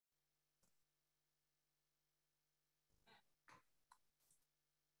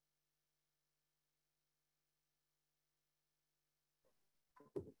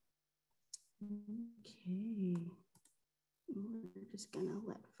Okay, we're just gonna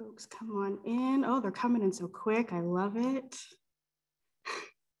let folks come on in. Oh, they're coming in so quick. I love it.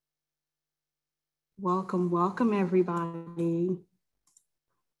 Welcome, welcome everybody.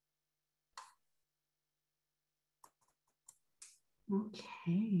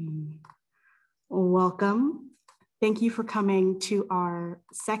 Okay, welcome. Thank you for coming to our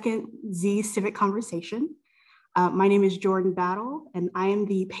second Z Civic Conversation. My name is Jordan Battle, and I am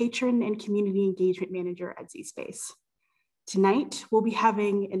the Patron and Community Engagement Manager at Z Space. Tonight, we'll be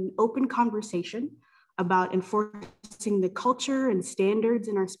having an open conversation about enforcing the culture and standards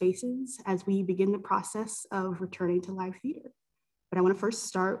in our spaces as we begin the process of returning to live theater. But I want to first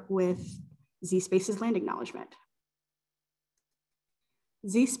start with Z Space's land acknowledgement.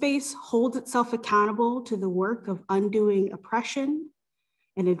 Z Space holds itself accountable to the work of undoing oppression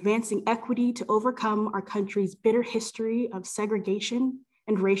and advancing equity to overcome our country's bitter history of segregation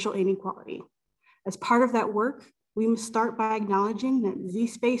and racial inequality. As part of that work, we must start by acknowledging that Z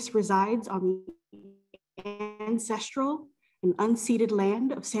Space resides on the ancestral and unceded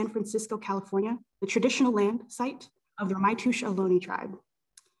land of San Francisco, California, the traditional land site of the Ramaytush Ohlone tribe.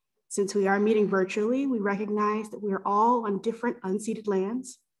 Since we are meeting virtually, we recognize that we are all on different unceded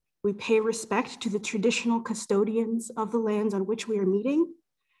lands. We pay respect to the traditional custodians of the lands on which we are meeting,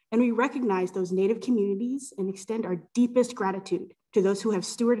 and we recognize those Native communities and extend our deepest gratitude to those who have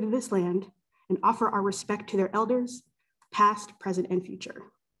stewarded this land and offer our respect to their elders, past, present, and future.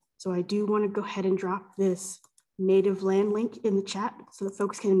 So I do want to go ahead and drop this native land link in the chat so that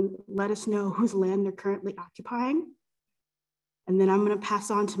folks can let us know whose land they're currently occupying. And then I'm going to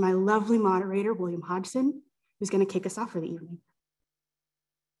pass on to my lovely moderator, William Hodgson, who's going to kick us off for the evening.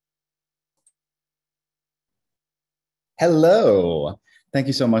 Hello. Thank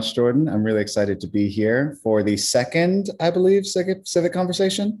you so much, Jordan. I'm really excited to be here for the second, I believe, civic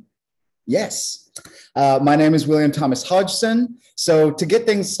conversation. Yes. My name is William Thomas Hodgson. So to get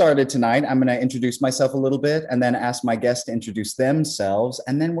things started tonight, I'm going to introduce myself a little bit and then ask my guests to introduce themselves,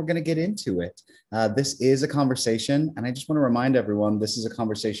 and then we're going to get into it. This is a conversation, and I just want to remind everyone, this is a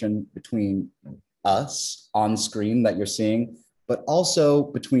conversation between us on screen that you're seeing, but also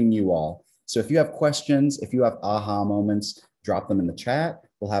between you all. So if you have questions, if you have aha moments, drop them in the chat.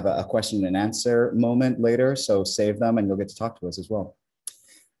 We'll have a question and answer moment later, so save them and you'll get to talk to us as well.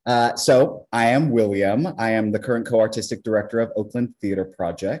 So I am William. I am the current co-artistic director of Oakland Theater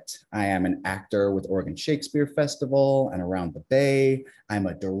Project. I am an actor with Oregon Shakespeare Festival and Around the Bay. I'm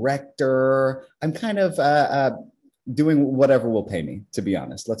a director. I'm kind of doing whatever will pay me, to be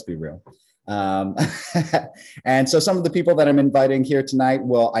honest. Let's be real. And so some of the people that I'm inviting here tonight,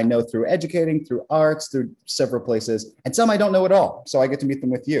 well, I know through educating, through arts, through several places, and some I don't know at all. So I get to meet them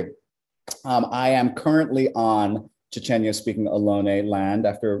with you. I am currently on Chochenyo-speaking Ohlone land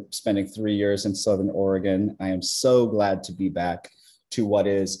after spending 3 years in Southern Oregon. I am so glad to be back to what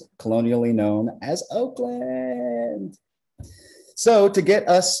is colonially known as Oakland. So to get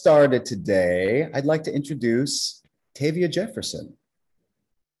us started today, I'd like to introduce Tavia Jefferson.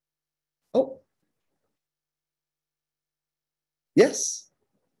 Oh, yes.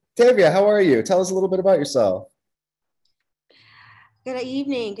 Tavia, how are you? Tell us a little bit about yourself. Good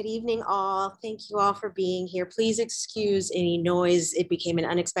evening all. Thank you all for being here. Please excuse any noise. It became an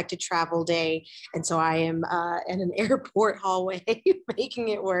unexpected travel day, and so I am in an airport hallway making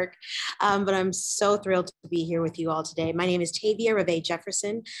it work. But I'm so thrilled to be here with you all today. My name is Tavia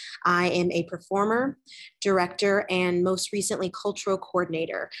Jefferson. I am a performer, director, and most recently cultural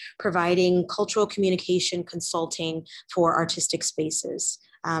coordinator, providing cultural communication consulting for artistic spaces.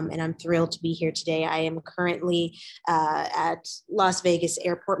 And I'm thrilled to be here today. I am currently at Las Vegas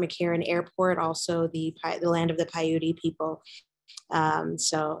Airport, McCarran Airport, also the land of the Paiute people.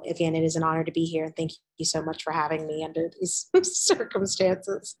 So again, it is an honor to be here. Thank you so much for having me under these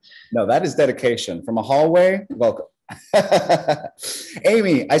circumstances. No, that is dedication. From a hallway, welcome.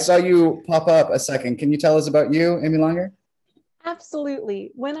 Amy, I saw you pop up a second. Can you tell us about you, Amy Longer? Absolutely.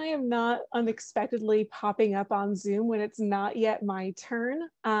 When I am not unexpectedly popping up on Zoom, when it's not yet my turn,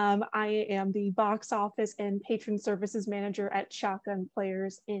 I am the box office and patron services manager at Shotgun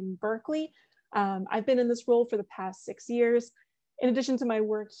Players in Berkeley. I've been in this role for the past 6 years. In addition to my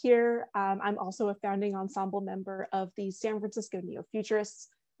work here, I'm also a founding ensemble member of the San Francisco Neo-Futurists,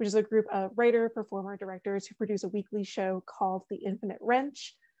 which is a group of writer, performer, directors who produce a weekly show called The Infinite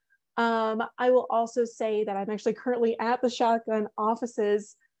Wrench. I will also say that I'm actually currently at the Shotgun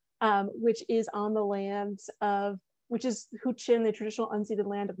offices, which is on the lands of, which is Huichin, the traditional unceded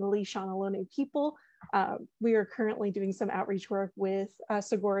land of the Lucianne Ohlone people. We are currently doing some outreach work with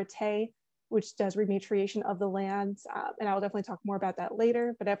Segura Te which does rematriation of the lands. And I will definitely talk more about that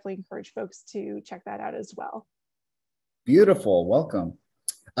later, but definitely encourage folks to check that out as well. Beautiful, welcome.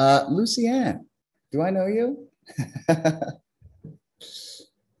 Lucianne, do I know you?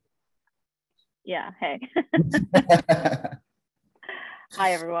 Yeah, hey.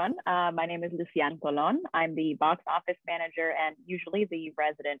 Hi, everyone. My name is Lucianne Colón. I'm the box office manager and usually the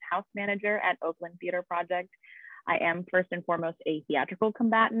resident house manager at Oakland Theater Project. I am first and foremost a theatrical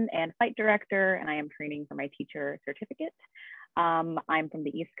combatant and fight director, and I am training for my teacher certificate. I'm from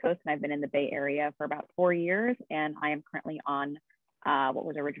the East Coast, and I've been in the Bay Area for about 4 years, and I am currently on what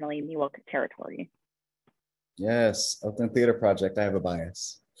was originally Miwok territory. Yes, Oakland Theater Project, I have a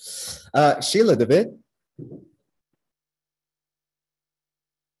bias. Sheila, Devitt.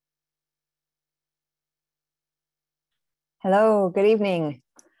 Hello, good evening.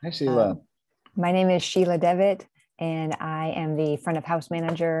 Hi, Sheila. My name is Sheila Devitt, and I am the front of house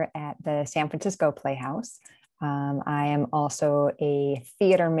manager at the San Francisco Playhouse. I am also a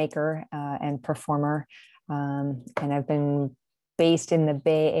theater maker and performer, and I've been based in the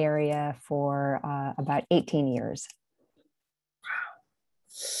Bay Area for about 18 years.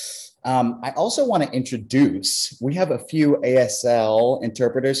 I also want to introduce, we have a few ASL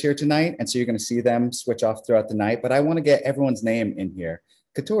interpreters here tonight, and so you're going to see them switch off throughout the night, but I want to get everyone's name in here.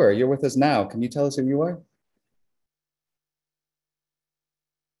 Keturah, you're with us now. Can you tell us who you are?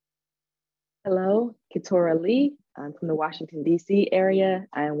 Hello, Keturah Lee. I'm from the Washington, D.C. area.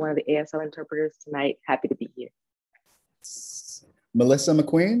 I am one of the ASL interpreters tonight. Happy to be here. Melissa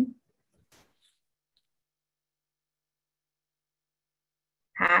McQueen.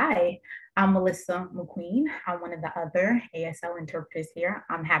 Hi, I'm Melissa McQueen. I'm one of the other ASL interpreters here.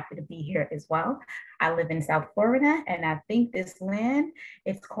 I'm happy to be here as well. I live in South Florida, and I think this land,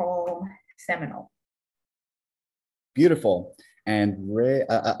 it's called Seminole. Beautiful. And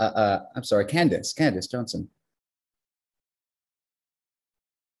I'm sorry, Candice Johnson.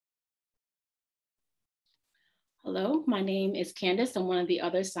 Hello, my name is Candice. I'm one of the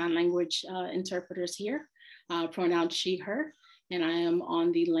other sign language interpreters here, pronouns she, her, and I am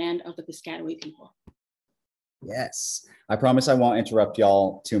on the land of the Piscataway people. Yes, I promise I won't interrupt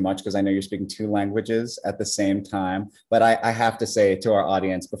y'all too much because I know you're speaking 2 languages at the same time, but I have to say to our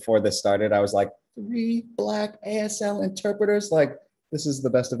audience, before this started, I was like, 3 Black ASL interpreters, like this is the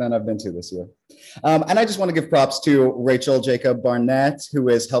best event I've been to this year. And I just want to give props to Rachel Jacob Barnett, who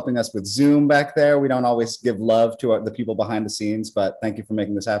is helping us with Zoom back there. We don't always give love to the people behind the scenes, but thank you for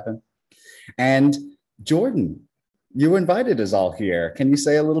making this happen. And Jordan, you invited us all here. Can you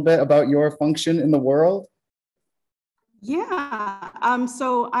say a little bit about your function in the world? Yeah,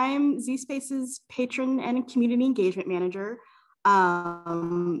 so I'm ZSpace's patron and community engagement manager.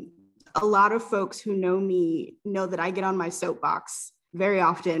 A lot of folks who know me know that I get on my soapbox very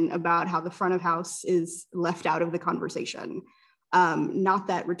often about how the front of house is left out of the conversation. Not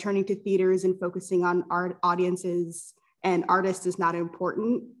that returning to theaters and focusing on art audiences and artists is not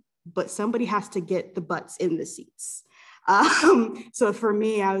important, but somebody has to get the butts in the seats. So for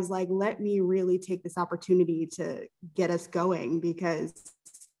me, I was like, let me really take this opportunity to get us going because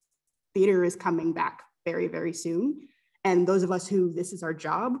theater is coming back very, very soon. And those of us who this is our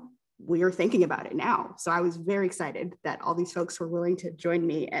job, we are thinking about it now. So I was very excited that all these folks were willing to join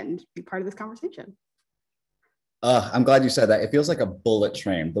me and be part of this conversation. I'm glad you said that. It feels like a bullet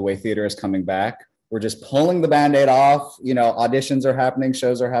train, the way theater is coming back. We're just pulling the Band-Aid off. You know, auditions are happening,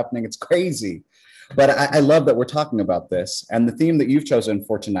 shows are happening. It's crazy. But I love that we're talking about this. And the theme that you've chosen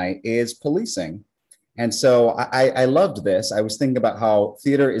for tonight is policing. And so I loved this. I was thinking about how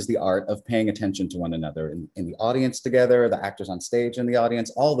theater is the art of paying attention to one another in the audience together, the actors on stage in the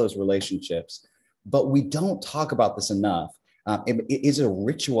audience, all those relationships. But we don't talk about this enough. It is a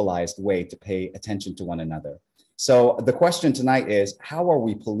ritualized way to pay attention to one another. So the question tonight is, how are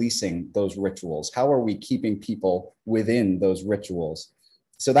we policing those rituals? How are we keeping people within those rituals?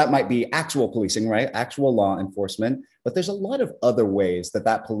 So that might be actual policing, right? Actual law enforcement, but there's a lot of other ways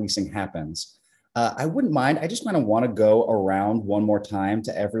that policing happens. I wouldn't mind, I just kind of want to go around one more time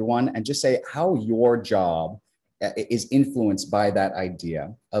to everyone and just say how your job is influenced by that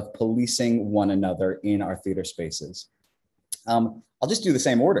idea of policing one another in our theater spaces. I'll just do the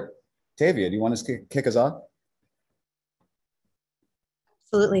same order. Tavia, do you want to kick us off?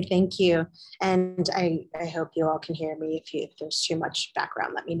 Absolutely, thank you. And I hope you all can hear me. If there's too much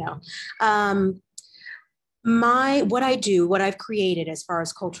background, let me know. What I've created as far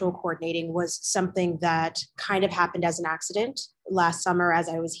as cultural coordinating was something that kind of happened as an accident. last summer as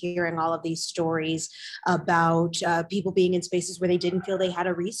I was hearing all of these stories about people being in spaces where they didn't feel they had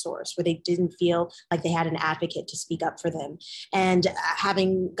a resource, where they didn't feel like they had an advocate to speak up for them. And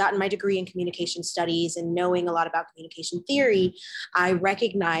having gotten my degree in communication studies and knowing a lot about communication theory, I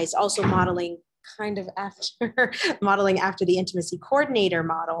recognized also modeling after the intimacy coordinator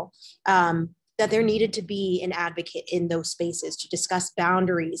model, that there needed to be an advocate in those spaces to discuss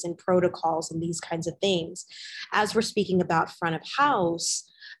boundaries and protocols and these kinds of things. As we're speaking about front of house,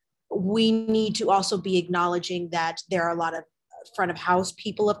 we need to also be acknowledging that there are a lot of front of house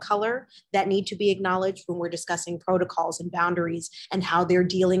people of color that need to be acknowledged when we're discussing protocols and boundaries and how they're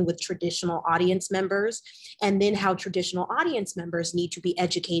dealing with traditional audience members, and then how traditional audience members need to be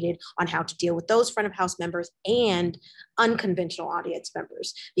educated on how to deal with those front of house members and unconventional audience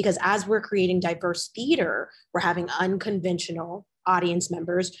members. Because as we're creating diverse theater, we're having unconventional audience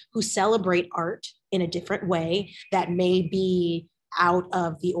members who celebrate art in a different way that may be out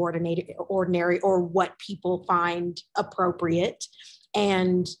of the ordinary or what people find appropriate.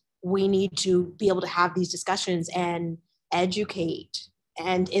 And we need to be able to have these discussions and educate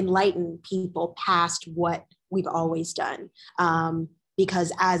and enlighten people past what we've always done.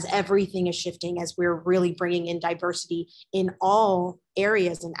 Because as everything is shifting, as we're really bringing in diversity in all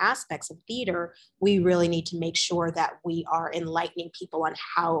areas and aspects of theater, we really need to make sure that we are enlightening people on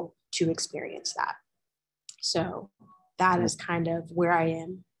how to experience that. So that is kind of where I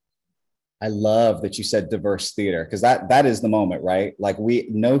am. I love that you said diverse theater, because that is the moment, right? Like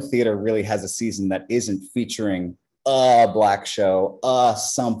no theater really has a season that isn't featuring a Black show,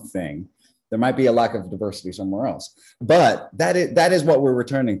 something. There might be a lack of diversity somewhere else, but that is what we're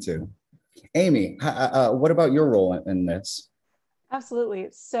returning to. Amy, what about your role in this? Absolutely.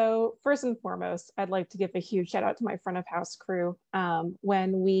 So first and foremost, I'd like to give a huge shout out to my front of house crew.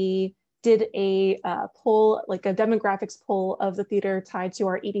 When we did a poll, like a demographics poll of the theater tied to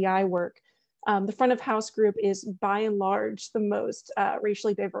our EDI work, the front of house group is by and large the most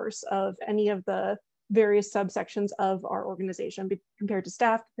racially diverse of any of the various subsections of our organization, compared to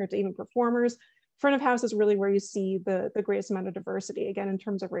staff, compared to even performers. Front of house is really where you see the greatest amount of diversity, again, in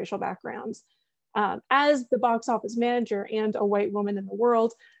terms of racial backgrounds. As the box office manager and a white woman in the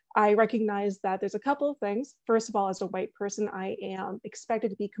world, I recognize that there's a couple of things. First of all, as a white person, I am expected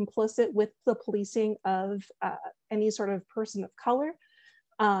to be complicit with the policing of any sort of person of color.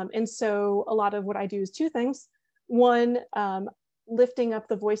 And so a lot of what I do is two things. One, lifting up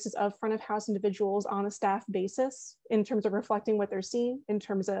the voices of front of house individuals on a staff basis in terms of reflecting what they're seeing, in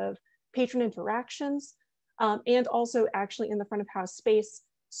terms of patron interactions, and also actually in the front of house space,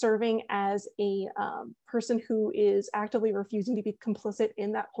 serving as a person who is actively refusing to be complicit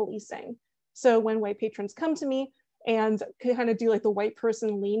in that policing. So when white patrons come to me and kind of do like the white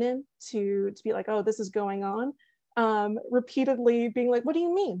person lean in to be like, oh, this is going on, repeatedly being like, what do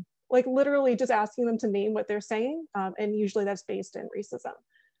you mean? Like literally just asking them to name what they're saying. And usually that's based in racism.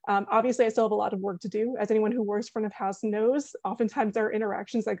 Obviously I still have a lot of work to do. As anyone who works front of house knows, oftentimes there are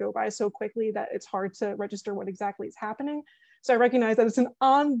interactions that go by so quickly that it's hard to register what exactly is happening. So I recognize that it's an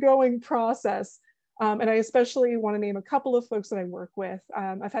ongoing process. And I especially want to name a couple of folks that I work with.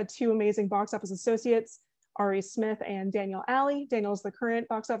 I've had two amazing box office associates, Ari Smith and Danielle Alley. Danielle's the current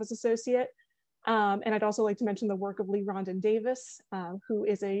box office associate. And I'd also like to mention the work of Lee Rondon Davis, who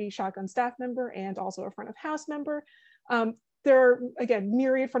is a Shotgun staff member and also a front of house member. There are, again,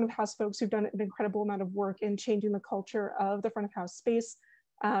 myriad front of house folks who've done an incredible amount of work in changing the culture of the front of house space.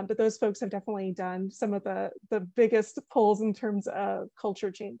 But those folks have definitely done some of the biggest pulls in terms of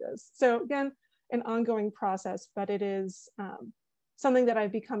culture changes. So again, an ongoing process, but it is something that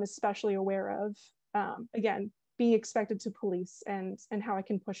I've become especially aware of, again, being expected to police and how I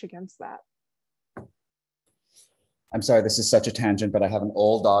can push against that. I'm sorry, this is such a tangent, but I have an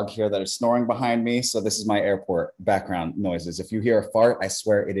old dog here that is snoring behind me. So this is my airport background noises. If you hear a fart, I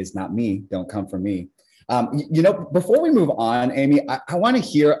swear it is not me. Don't come for me. You know, before we move on, Amy, I want to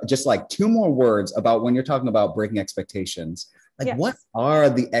hear just like two more words about when you're talking about breaking expectations. Like, yes. What are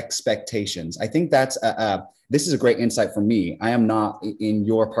the expectations? I think that's, this is a great insight for me. I am not in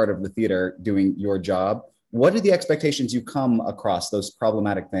your part of the theater doing your job. What are the expectations you come across, those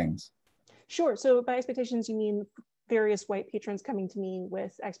problematic things? Sure. So by expectations, you mean various white patrons coming to me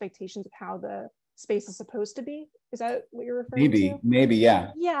with expectations of how the space is supposed to be? Is that what you're referring to? Maybe,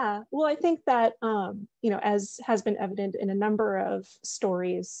 yeah. Yeah, well, I think that, you know, as has been evident in a number of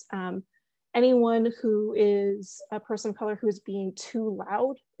stories, anyone who is a person of color who is being too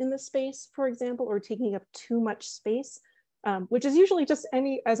loud in the space, for example, or taking up too much space, which is usually just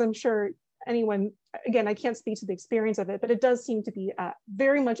as I'm sure anyone, again, I can't speak to the experience of it, but it does seem to be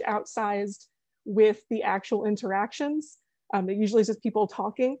very much outsized with the actual interactions. It usually is just people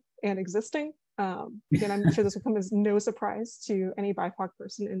talking and existing. Again, I'm sure this will come as no surprise to any BIPOC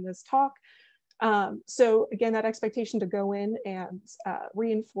person in this talk. So again, that expectation to go in and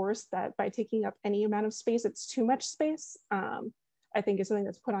reinforce that by taking up any amount of space, it's too much space, I think is something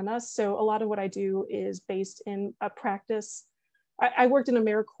that's put on us. So a lot of what I do is based in a practice. I worked in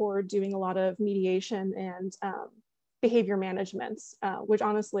AmeriCorps doing a lot of mediation and behavior management, which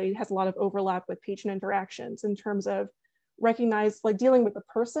honestly has a lot of overlap with patron interactions in terms of recognize, like dealing with the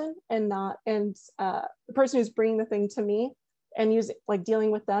person and the person who's bringing the thing to me, and dealing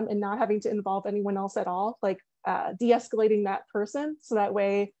with them and not having to involve anyone else at all, like de-escalating that person. So that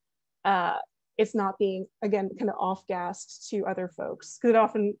way it's not being, again, kind of off-gassed to other folks. Because it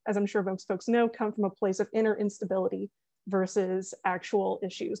often, as I'm sure most folks know, come from a place of inner instability versus actual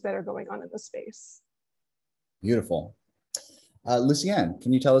issues that are going on in the space. Beautiful. Lucianne,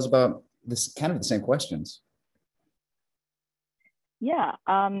 can you tell us about this, kind of the same questions? Yeah,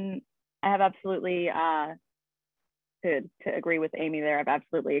 I have absolutely, to agree with Amy there, I've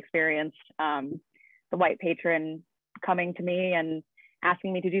absolutely experienced the white patron coming to me and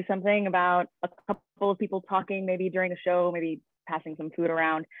asking me to do something about a couple of people talking, maybe during the show, maybe passing some food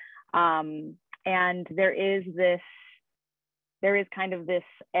around. And there is kind of this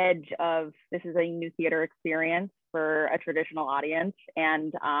edge of, this is a new theater experience for a traditional audience.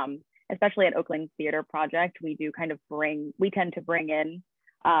 And especially at Oakland Theater Project, we tend to bring in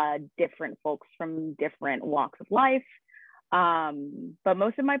different folks from different walks of life. But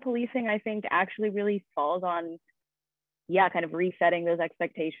most of my policing, I think, actually really falls on, kind of resetting those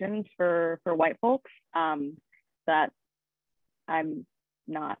expectations for white folks, that I'm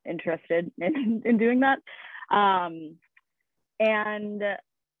not interested in doing that. And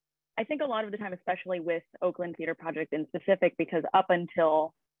I think a lot of the time, especially with Oakland Theater Project in specific, because up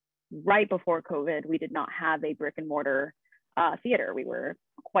until right before COVID, we did not have a brick and mortar theater. We were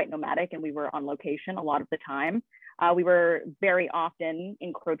quite nomadic and we were on location a lot of the time. We were very often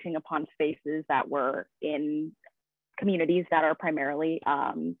encroaching upon spaces that were in communities that are primarily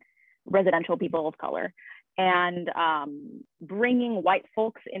residential people of color. And bringing white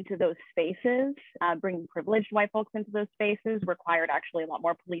folks into those spaces, bringing privileged white folks into those spaces required actually a lot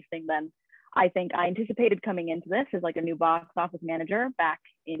more policing than I think I anticipated coming into this as like a new box office manager back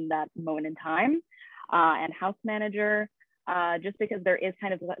in that moment in time, and house manager, just because there is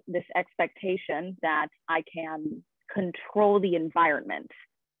kind of this expectation that I can control the environment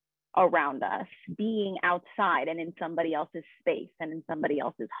around us, being outside and in somebody else's space and in somebody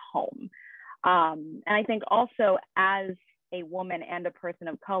else's home. And I think also as a woman and a person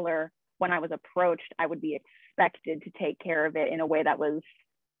of color, when I was approached, I would be expected to take care of it in a way that was,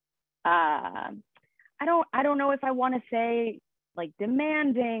 I don't know if I want to say like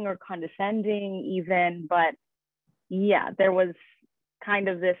demanding or condescending even, but yeah, there was kind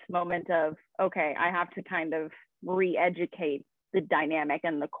of this moment of, okay, I have to kind of re-educate the dynamic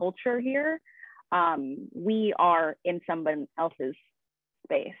and the culture here. We are in someone else's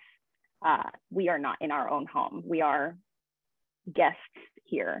space. We are not in our own home. We are guests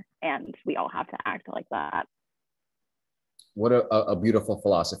here, and we all have to act like that. What a beautiful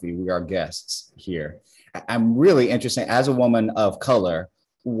philosophy. We are guests here. I'm really interested, as a woman of color,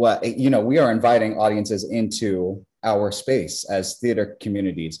 we are inviting audiences into our space as theater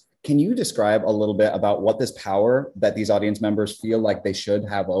communities. Can you describe a little bit about what this power that these audience members feel like they should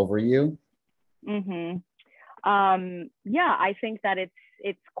have over you? Mm-hmm. Yeah, I think that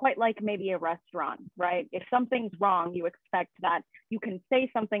it's quite like maybe a restaurant, right? If something's wrong, you expect that you can say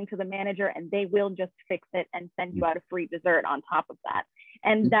something to the manager and they will just fix it and send you out a free dessert on top of that.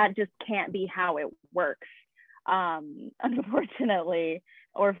 And that just can't be how it works. Unfortunately,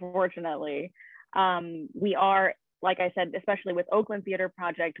 or fortunately, we are, like I said, especially with Oakland Theater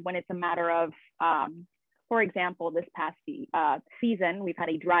Project, when it's a matter of, for example, this past season, we've had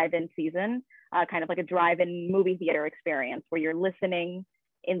a drive-in season, kind of like a drive-in movie theater experience where you're listening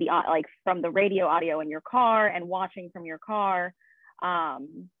in the like from the radio audio in your car and watching from your car,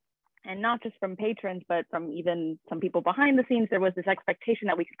 and not just from patrons, but from even some people behind the scenes. There was this expectation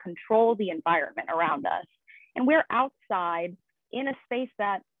that we could control the environment around us, and we're outside in a space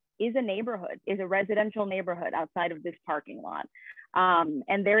that is a neighborhood, is a residential neighborhood outside of this parking lot,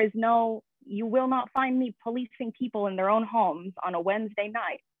 and there is no, you will not find me policing people in their own homes on a Wednesday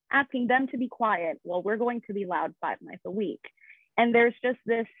night, asking them to be quiet while we're going to be loud 5 nights a week. And there's just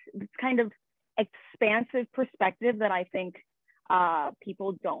this kind of expansive perspective that I think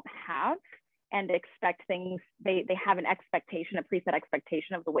people don't have, and expect things, they have an expectation, a preset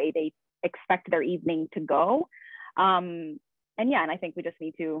expectation of the way they expect their evening to go. And I think we just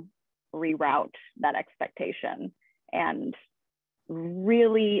need to reroute that expectation and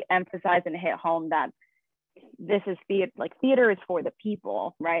really emphasize and hit home that this is theater, like theater is for the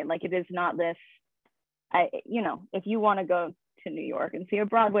people, right? Like it is not this, if you want to go to New York and see a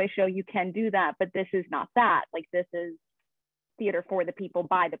Broadway show, you can do that, but this is not that. Like this is theater for the people,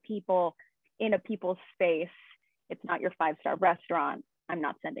 by the people, in a people's space. It's not your 5-star restaurant. I'm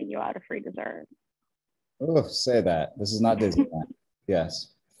not sending you out a free dessert. Oh, say that. This is not Disneyland.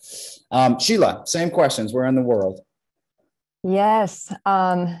 Yes. Sheila, same questions. Where in the world? Yes.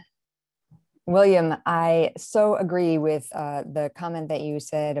 William, I so agree with the comment that you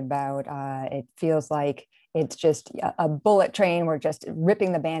said about it feels like it's just a bullet train. We're just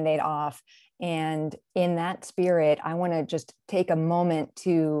ripping the Band-Aid off. And in that spirit, I want to just take a moment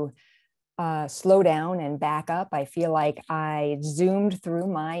to slow down and back up. I feel like I zoomed through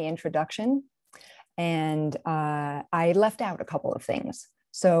my introduction and I left out a couple of things.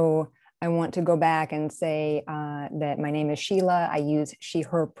 So I want to go back and say that my name is Sheila. I use she,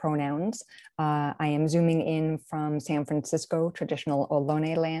 her pronouns. I am zooming in from San Francisco, traditional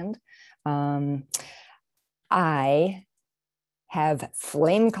Ohlone land. I have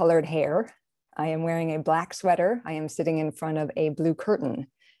flame-colored hair. I am wearing a black sweater. I am sitting in front of a blue curtain.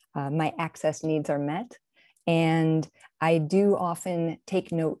 My access needs are met. And I do often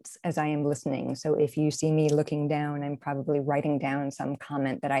take notes as I am listening. So if you see me looking down, I'm probably writing down some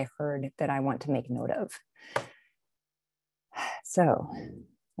comment that I heard that I want to make note of. So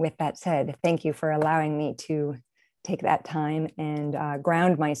with that said, thank you for allowing me to take that time and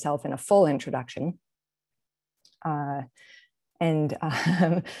ground myself in a full introduction. Thank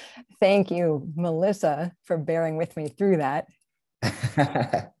you, Melissa, for bearing with me through that.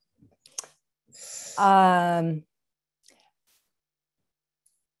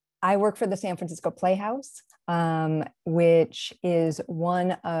 I work for the San Francisco Playhouse, which is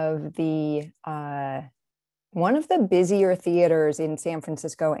one of the busier theaters in San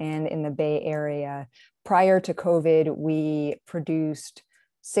Francisco and in the Bay Area. Prior to COVID, we produced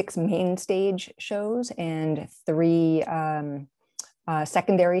 6 main stage shows and 3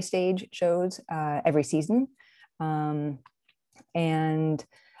 secondary stage shows every season.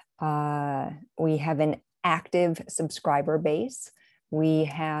 We have an active subscriber base. We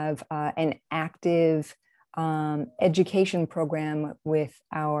have an active education program with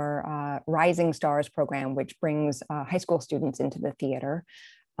our Rising Stars program, which brings high school students into the theater.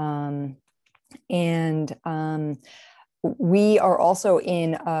 We are also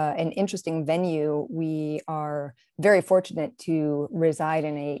in an interesting venue. We are very fortunate to reside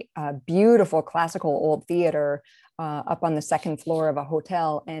in a beautiful classical old theater up on the 2nd floor of a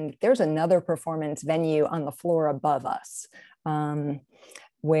hotel. And there's another performance venue on the floor above us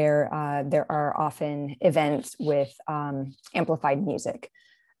where there are often events with amplified music.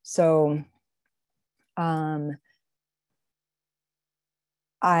 So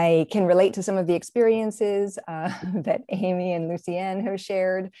I can relate to some of the experiences that Amy and Lucianne have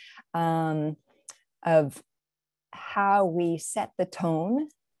shared of how we set the tone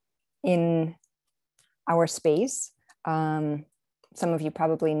in our space. Some of you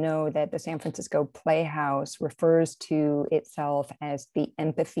probably know that the San Francisco Playhouse refers to itself as the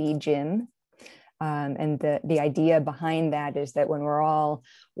empathy gym. And the idea behind that is that when we're all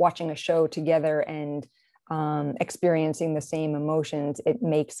watching a show together and experiencing the same emotions, it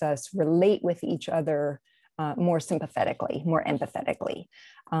makes us relate with each other more sympathetically, more empathetically.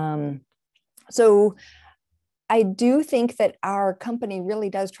 So I do think that our company really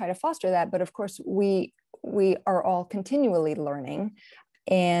does try to foster that, but of course we are all continually learning.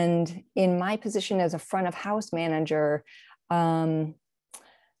 And in my position as a front of house manager, I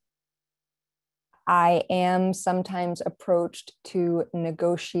am sometimes approached to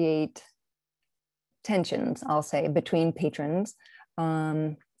negotiate tensions, I'll say, between patrons.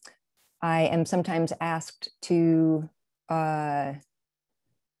 I am sometimes asked to,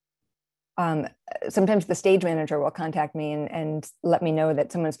 sometimes the stage manager will contact me and let me know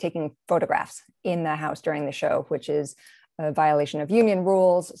that someone's taking photographs in the house during the show, which is a violation of union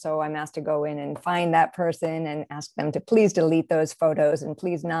rules. So I'm asked to go in and find that person and ask them to please delete those photos and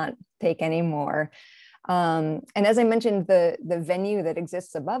please not take any more. And as I mentioned, the venue that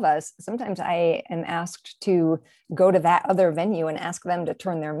exists above us, sometimes I am asked to go to that other venue and ask them to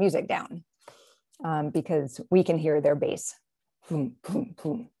turn their music down because we can hear their bass. Boom, boom,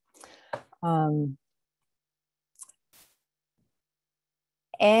 boom.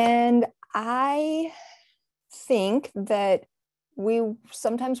 And I think that we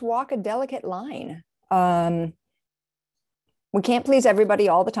sometimes walk a delicate line. We can't please everybody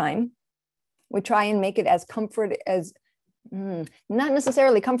all the time. We try and make it as not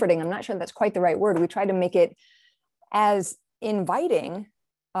necessarily comforting. I'm not sure that's quite the right word. We try to make it as inviting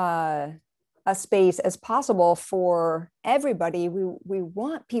a space as possible for everybody. We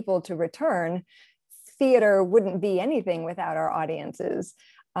want people to return. Theater wouldn't be anything without our audiences.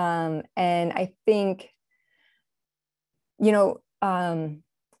 And I think,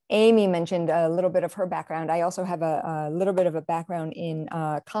 Amy mentioned a little bit of her background. I also have a little bit of a background in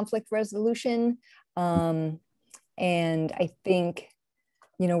conflict resolution. And I think,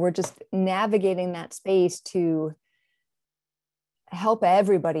 we're just navigating that space to help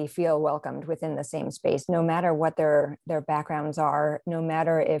everybody feel welcomed within the same space, no matter what their backgrounds are, no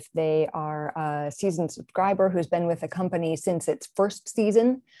matter if they are a seasoned subscriber who's been with the company since its first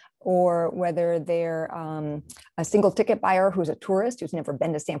season, or whether they're a single ticket buyer who's a tourist who's never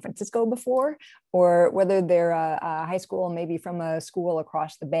been to San Francisco before, or whether they're a high school, maybe from a school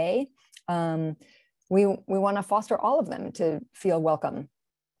across the bay. We want to foster all of them to feel welcome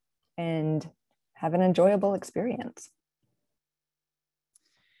and have an enjoyable experience.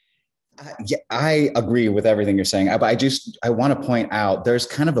 Yeah, I agree with everything you're saying. But I want to point out there's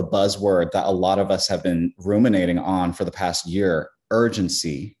kind of a buzzword that a lot of us have been ruminating on for the past year: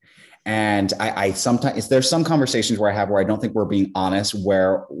 urgency. And I sometimes, there's some conversations where I don't think we're being honest,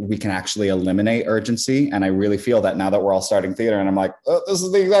 where we can actually eliminate urgency. And I really feel that now that we're all starting theater, and I'm like, oh, this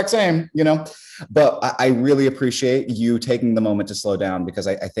is the exact same, But I really appreciate you taking the moment to slow down, because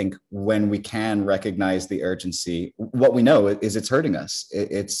I think when we can recognize the urgency, what we know is it's hurting us.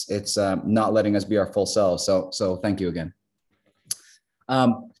 It's not letting us be our full selves. So thank you again.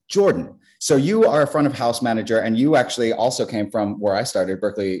 Jordan. So you are a front of house manager, and you actually also came from where I started,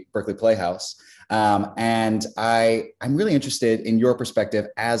 Berkeley Playhouse. And I'm really interested in your perspective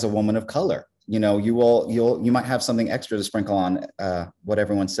as a woman of color. You might have something extra to sprinkle on what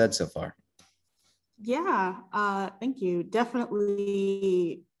everyone said so far. Yeah, thank you.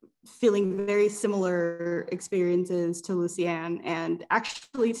 Definitely feeling very similar experiences to Lucianne, and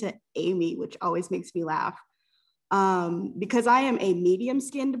actually to Amy, which always makes me laugh. Because I am a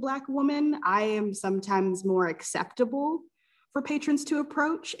medium-skinned Black woman, I am sometimes more acceptable for patrons to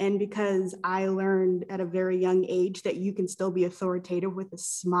approach. And because I learned at a very young age that you can still be authoritative with a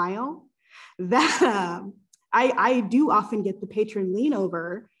smile, that I do often get the patron lean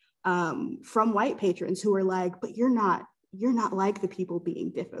over from white patrons who are like, but you're not like the people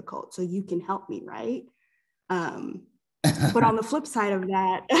being difficult, so you can help me, right? But on the flip side of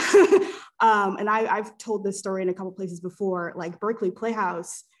that, and I've told this story in a couple places before, like Berkeley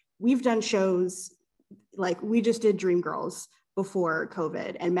Playhouse, we've done shows, like we just did Dreamgirls before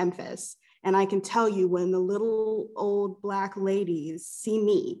COVID and Memphis. And I can tell you, when the little old Black ladies see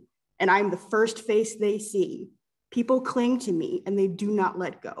me and I'm the first face they see, people cling to me and they do not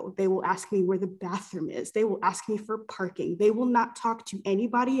let go. They will ask me where the bathroom is. They will ask me for parking. They will not talk to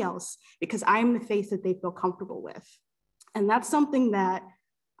anybody else because I am the face that they feel comfortable with. And that's something that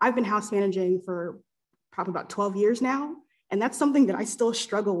I've been house managing for probably about 12 years now. And that's something that I still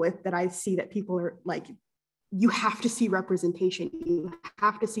struggle with, that I see that people are like, you have to see representation. You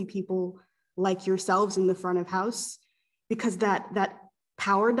have to see people like yourselves in the front of house, because that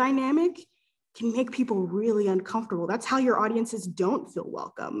power dynamic can make people really uncomfortable. That's how your audiences don't feel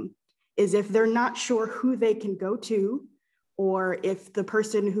welcome, is if they're not sure who they can go to, or if the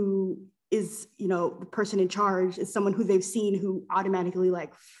person who is, the person in charge is someone who they've seen who automatically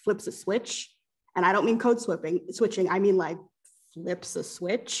like flips a switch. And I don't mean code switching. I mean like flips a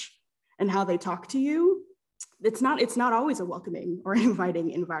switch and how they talk to you. It's not always a welcoming or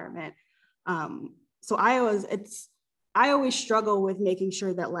inviting environment. So I always struggle with making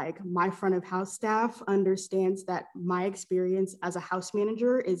sure that like my front of house staff understands that my experience as a house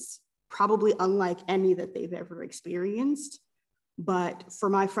manager is probably unlike any that they've ever experienced. But for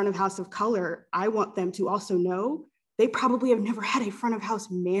my front of house of color, I want them to also know they probably have never had a front of house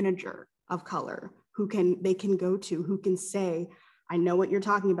manager of color who they can go to, who can say, I know what you're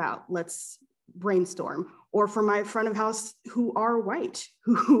talking about, let's brainstorm. Or for my front of house who are white,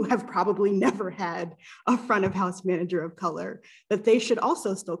 who have probably never had a front of house manager of color, that they should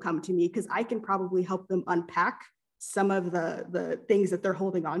also still come to me, because I can probably help them unpack some of the things that they're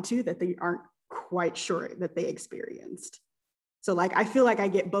holding on to that they aren't quite sure that they experienced. So like, I feel like I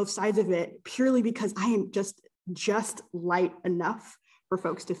get both sides of it purely because I am just light enough for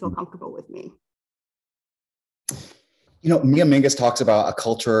folks to feel comfortable with me. Mia Mingus talks about a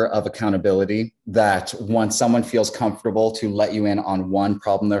culture of accountability, that once someone feels comfortable to let you in on one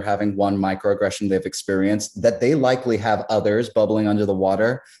problem they're having, one microaggression they've experienced, that they likely have others bubbling under the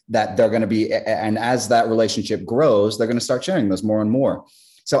water that they're going to be, and as that relationship grows, they're going to start sharing those more and more.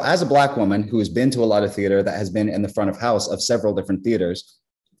 So as a Black woman who has been to a lot of theater, that has been in the front of house of several different theaters,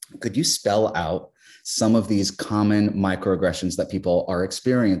 could you spell out some of these common microaggressions that people are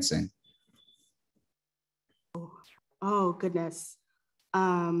experiencing? Oh, goodness.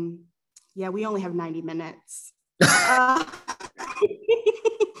 Yeah, we only have 90 minutes.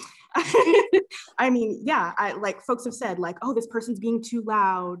 I mean, yeah, like folks have said, like, oh, this person's being too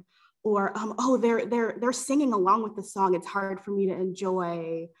loud, or oh, they're singing along with the song. It's hard for me to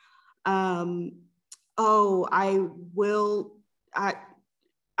enjoy. Oh, I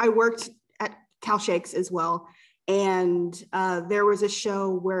worked at Cal Shakes as well, and there was a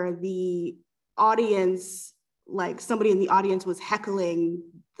show where the audience, like somebody in the audience was heckling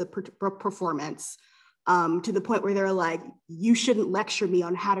the performance to the point where they're like, you shouldn't lecture me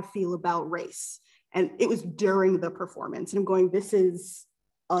on how to feel about race. And it was during the performance. And I'm going, this is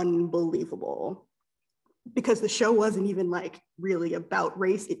unbelievable. Because the show wasn't even like really about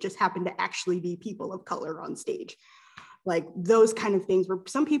race. It just happened to actually be people of color on stage. Like those kind of things where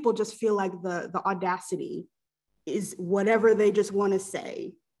some people just feel like the audacity is whatever they just want to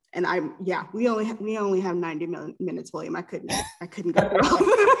say. And we only have 90 minutes, William. I couldn't go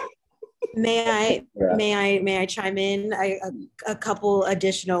through. May I chime in? A couple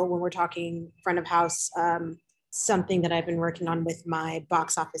additional, when we're talking front of house, something that I've been working on with my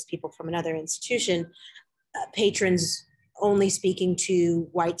box office people from another institution, patrons only speaking to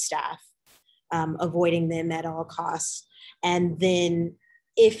white staff, avoiding them at all costs. And then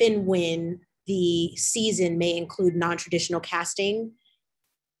if and when the season may include non-traditional casting,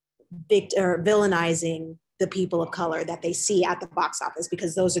 villainizing the people of color that they see at the box office,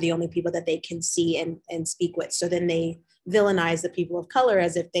 because those are the only people that they can see and speak with. So then they villainize the people of color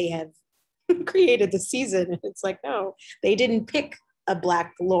as if they have created the season. It's like, no, they didn't pick a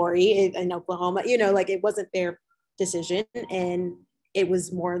Black Lori in Oklahoma, like it wasn't their decision. And it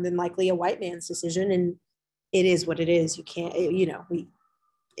was more than likely a white man's decision. And it is what it is. You can't, it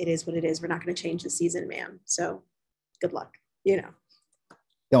is what it is. We're not going to change the season, ma'am. So good luck,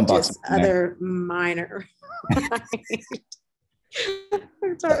 Don't box just me, other minor.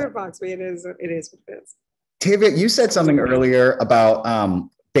 It's hard to box me. It is what it is. Tavia, you said something earlier about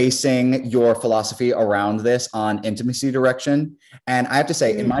basing your philosophy around this on intimacy direction. And I have to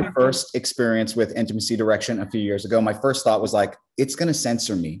say, in my first experience with intimacy direction a few years ago, my first thought was like, it's going to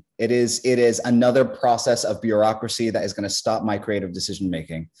censor me. It is another process of bureaucracy that is going to stop my creative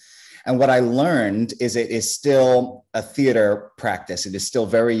decision-making. And what I learned is it is still a theater practice. It is still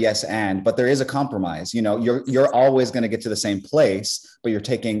very yes and, but there is a compromise. You're always going to get to the same place, but you're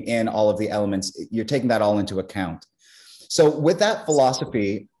taking in all of the elements. You're taking that all into account. So with that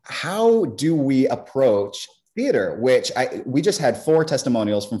philosophy, how do we approach theater, which we just had 4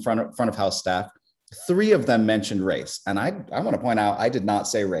 testimonials from front of house staff. 3 of them mentioned race. And I want to point out, I did not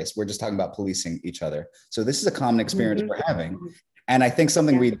say race. We're just talking about policing each other. So this is a common experience we're having. And I think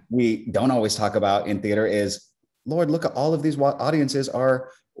something we don't always talk about in theater is, Lord, look at all of these audiences are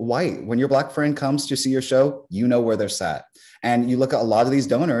white. When your Black friend comes to see your show, you know where they're sat. And you look at a lot of these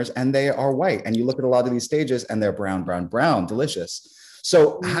donors and they are white. And you look at a lot of these stages and they're brown, brown, brown, delicious.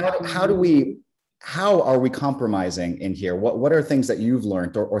 So how are we compromising in here? What are things that you've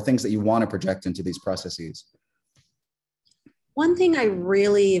learned or things that you want to project into these processes? One thing I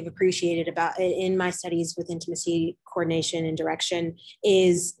really have appreciated about in my studies with intimacy, coordination, and direction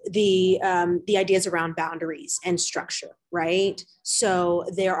is the ideas around boundaries and structure, right? So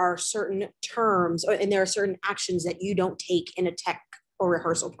there are certain terms and there are certain actions that you don't take in a tech or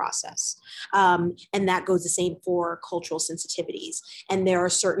rehearsal process. And that goes the same for cultural sensitivities. And there are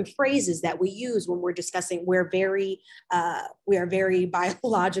certain phrases that we use when we're discussing, we are very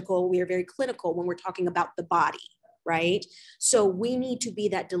biological, we are very clinical when we're talking about the body, right? So we need to be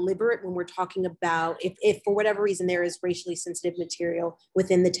that deliberate when we're talking about, if for whatever reason there is racially sensitive material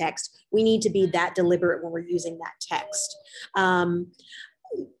within the text, we need to be that deliberate when we're using that text.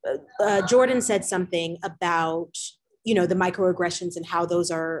 Jordan said something about, the microaggressions and how those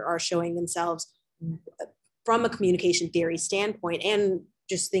are showing themselves from a communication theory standpoint. And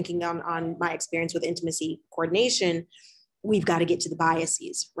just thinking on my experience with intimacy coordination, we've got to get to the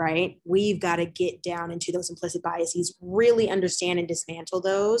biases, right? We've got to get down into those implicit biases, really understand and dismantle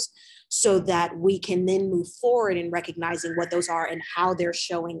those so that we can then move forward in recognizing what those are and how they're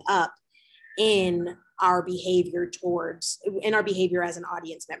showing up in our behavior in our behavior as an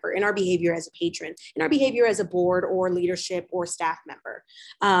audience member, in our behavior as a patron, in our behavior as a board or leadership or staff member.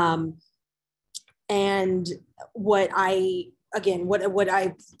 And what I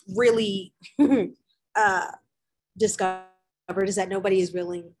really discovered is that nobody is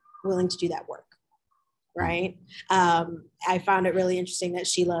willing to do that work, right? I found it really interesting that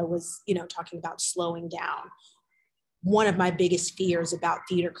Sheila was, talking about slowing down. one of my biggest fears about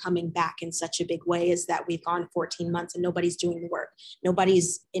theater coming back in such a big way is that we've gone 14 months and nobody's doing the work.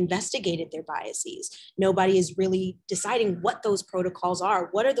 Nobody's investigated their biases. Nobody is really deciding what those protocols are.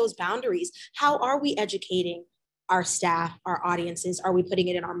 What are those boundaries? How are we educating our staff, our audiences? Are we putting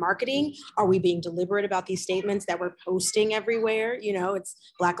it in our marketing? Are we being deliberate about these statements that we're posting everywhere? You know, it's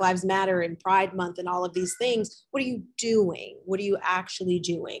Black Lives Matter and Pride Month and all of these things. What are you doing? What are you actually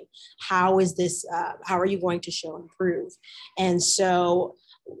doing? How is this, how are you going to show and prove? And so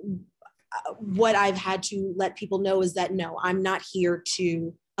what I've had to let people know is that, no, I'm not here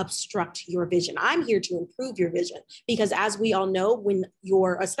to obstruct your vision. I'm here to improve your vision, because as we all know, when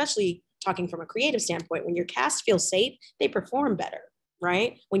you're, especially talking from a creative standpoint, when your cast feels safe, they perform better,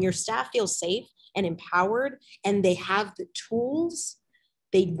 right? When your staff feels safe and empowered and they have the tools,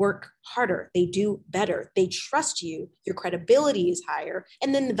 they work harder, they do better, they trust you, your credibility is higher,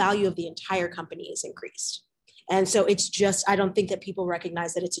 and then the value of the entire company is increased. And so it's just, I don't think that people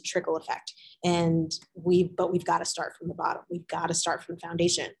recognize that it's a trickle effect. And we've got to start from the bottom. We've got to start from the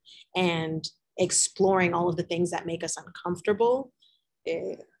foundation, and exploring all of the things that make us uncomfortable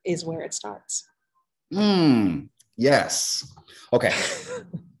is where it starts. Yes. Okay.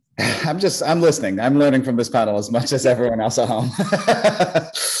 I'm listening. I'm learning from this panel as much as everyone else at home.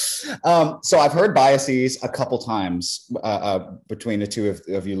 So I've heard biases a couple times between the two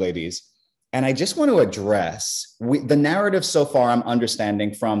of you ladies. And I just want to address the narrative so far I'm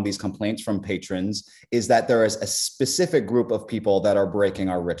understanding from these complaints from patrons is that there is a specific group of people that are breaking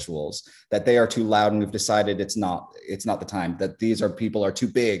our rituals, that they are too loud and we've decided it's not the time, that these are people are too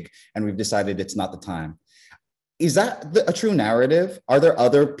big and we've decided it's not the time. Is that a true narrative? Are there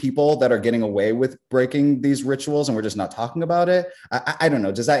other people that are getting away with breaking these rituals and we're just not talking about it? I don't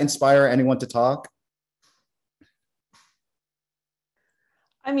know. Does that inspire anyone to talk?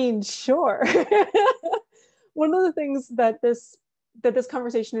 I mean, sure. One of the things that this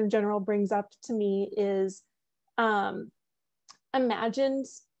conversation in general brings up to me is imagined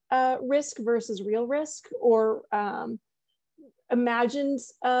risk versus real risk, or imagined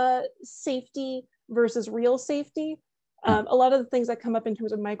safety versus real safety. A lot of the things that come up in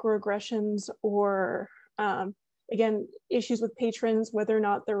terms of microaggressions or, again, issues with patrons, whether or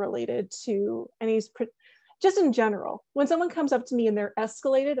not they're related to any, just in general, when someone comes up to me and they're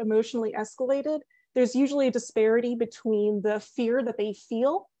escalated, emotionally escalated, there's usually a disparity between the fear that they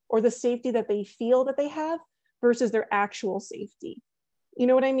feel or the safety that they feel that they have versus their actual safety. You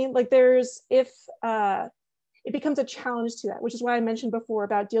know what I mean? Like it becomes a challenge to that, which is why I mentioned before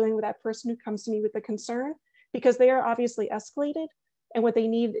about dealing with that person who comes to me with the concern, because they are obviously escalated. And what they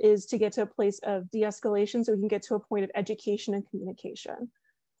need is to get to a place of de-escalation so we can get to a point of education and communication.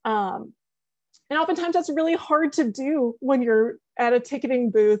 And oftentimes that's really hard to do when you're at a ticketing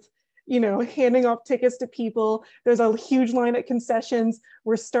booth, you know, handing off tickets to people. There's a huge line at concessions.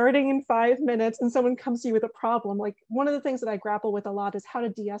 We're starting in 5 minutes and someone comes to you with a problem. Like, one of the things that I grapple with a lot is how to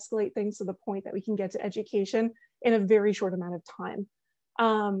de-escalate things to the point that we can get to education in a very short amount of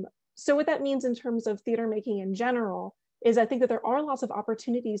time. So what that means in terms of theater making in general is I think that there are lots of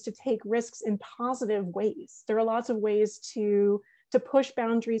opportunities to take risks in positive ways. There are lots of ways to push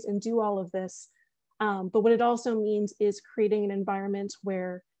boundaries and do all of this. But what it also means is creating an environment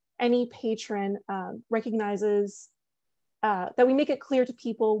where any patron recognizes that we make it clear to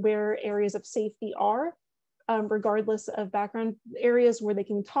people where areas of safety are, regardless of background, areas where they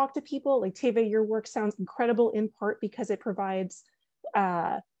can talk to people. Like, Tavia, your work sounds incredible in part because it provides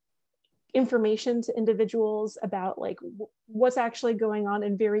information to individuals about like what's actually going on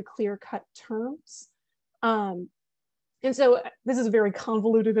in very clear-cut terms. And so this is very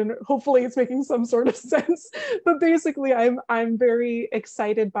convoluted and hopefully it's making some sort of sense. But basically, I'm very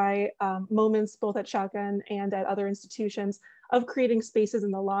excited by moments both at Shotgun and at other institutions of creating spaces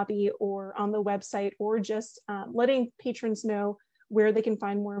in the lobby or on the website, or just letting patrons know where they can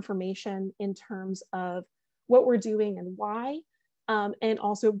find more information in terms of what we're doing and why, and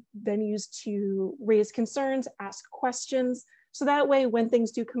also venues to raise concerns, ask questions. So that way, when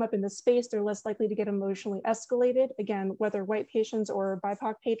things do come up in the space, they're less likely to get emotionally escalated, again, whether white patients or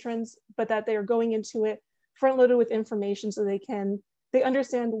BIPOC patrons, but that they're going into it front-loaded with information so they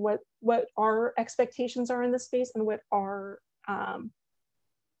understand what our expectations are in the space and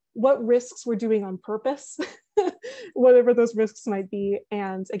what risks we're doing on purpose, whatever those risks might be,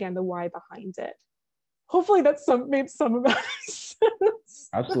 and again, the why behind it. Hopefully that's made some amount of sense.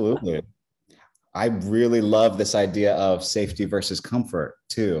 Absolutely. I really love this idea of safety versus comfort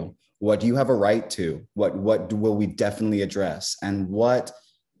too. What do you have a right to? What will we definitely address? And what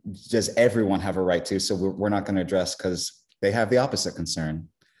does everyone have a right to? So we're not going to address because they have the opposite concern.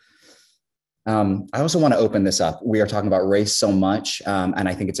 I also want to open this up. We are talking about race so much, and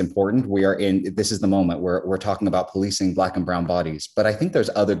I think it's important. This is the moment where we're talking about policing Black and brown bodies, but I think there's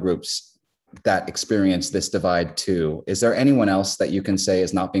other groups that experience this divide too. Is there anyone else that you can say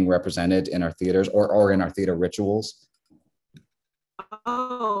is not being represented in our theaters or in our theater rituals?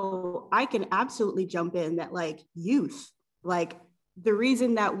 Oh, I can absolutely jump in that, like, youth, like the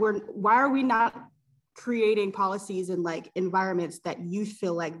reason that why are we not creating policies and like environments that youth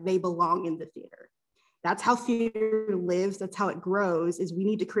feel like they belong in the theater? That's how theater lives. That's how it grows, is we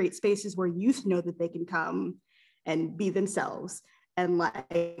need to create spaces where youth know that they can come and be themselves. And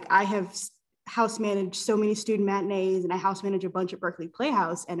like, I have house managed so many student matinees, and I house manage a bunch at Berkeley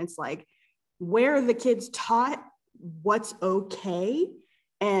Playhouse. And it's like, where are the kids taught what's okay?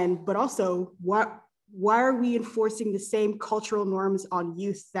 But also, why are we enforcing the same cultural norms on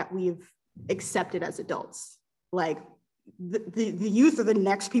youth that we've accepted as adults? Like, the youth are the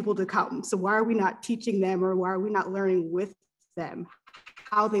next people to come. So why are we not teaching them, or why are we not learning with them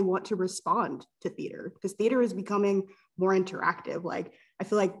how they want to respond to theater? Because theater is becoming more interactive. Like, I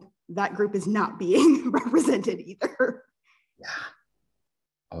feel like that group is not being represented either. Yeah.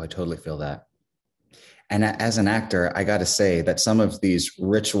 Oh, I totally feel that. And as an actor, I got to say that some of these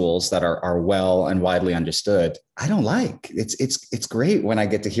rituals that are well and widely understood, I don't like. It's great when I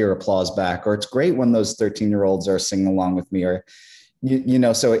get to hear applause back, or it's great when those 13-year-olds are singing along with me, or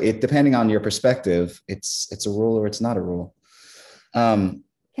so depending on your perspective, it's a rule or it's not a rule. Can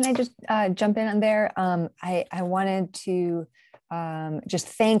I just jump in on there? I wanted to just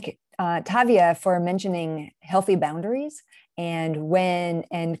thank Tavia for mentioning healthy boundaries and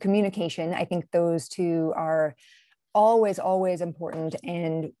communication. I think those two are always, always important.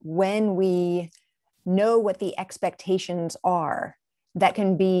 And when we know what the expectations are, that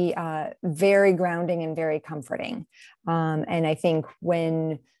can be very grounding and very comforting. And I think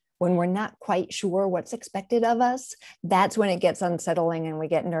when we're not quite sure what's expected of us, that's when it gets unsettling and we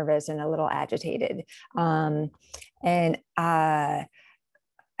get nervous and a little agitated.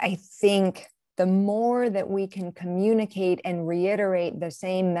 I think the more that we can communicate and reiterate the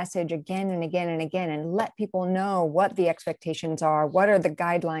same message again and again and again, and let people know what the expectations are, what are the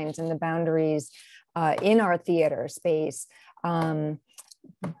guidelines and the boundaries in our theater space,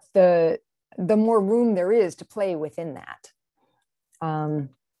 the more room there is to play within that. And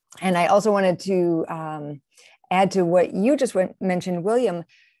I also wanted to add to what you just mentioned, William.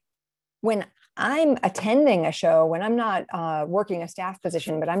 When I'm attending a show, when I'm not working a staff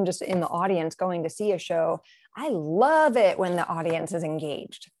position, but I'm just in the audience going to see a show, I love it when the audience is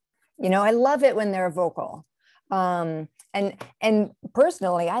engaged. I love it when they're vocal. And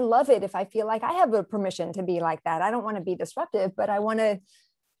personally, I love it if I feel like I have the permission to be like that. I don't want to be disruptive, but I want to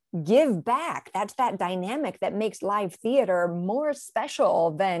give back. That's that dynamic that makes live theater more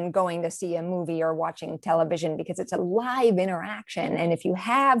special than going to see a movie or watching television, because it's a live interaction. And if you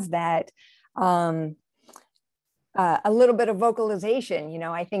have that, a little bit of vocalization,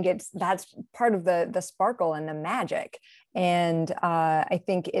 I think that's part of the sparkle and the magic. And I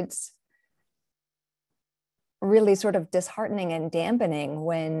think it's really sort of disheartening and dampening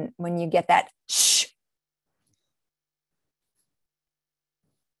when you get that shh.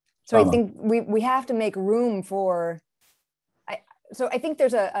 So I think we have to make room for. So I think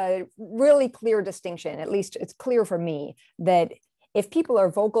there's a really clear distinction. At least it's clear for me that if people are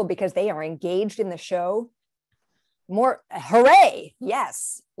vocal because they are engaged in the show, more hooray,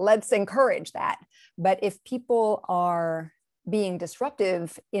 yes, let's encourage that. But if people are being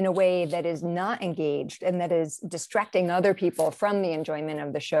disruptive in a way that is not engaged and that is distracting other people from the enjoyment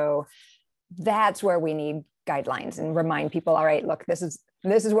of the show, that's where we need guidelines and remind people, all right, look, this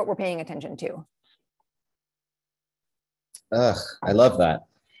is what we're paying attention to. I love that.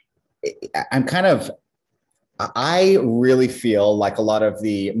 I really feel like a lot of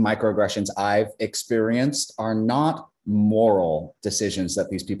the microaggressions I've experienced are not moral decisions that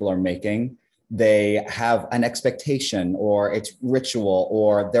these people are making. They have an expectation, or it's ritual,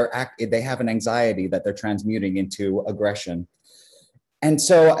 or they have an anxiety that they're transmuting into aggression. And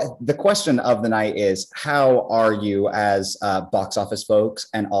so the question of the night is, how are you as box office folks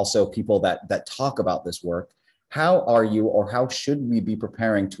and also people that talk about this work, how are you, or how should we be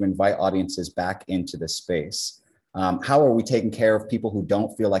preparing to invite audiences back into this space? How are we taking care of people who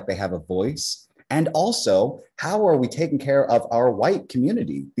don't feel like they have a voice? And also, how are we taking care of our white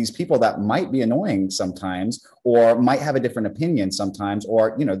community? These people that might be annoying sometimes, or might have a different opinion sometimes,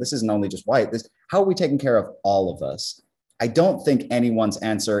 or, this isn't only just white. How are we taking care of all of us? I don't think anyone's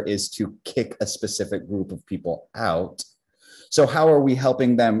answer is to kick a specific group of people out. So how are we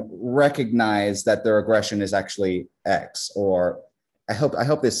helping them recognize that their aggression is actually X, or I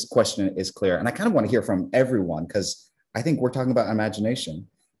hope this question is clear. And I kind of want to hear from everyone because I think we're talking about imagination.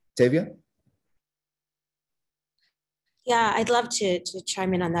 Tavia? Yeah, I'd love to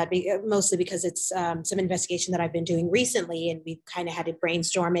chime in on that, mostly because it's some investigation that I've been doing recently, and we've kind of had to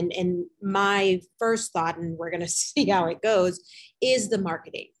brainstorm. And my first thought, and we're going to see how it goes, is the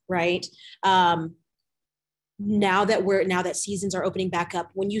marketing, right? Now that seasons are opening back up,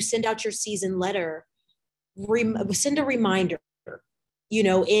 when you send out your season letter, send a reminder,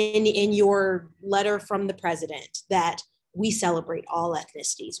 in your letter from the president, that we celebrate all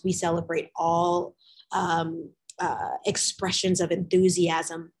ethnicities, we celebrate all expressions of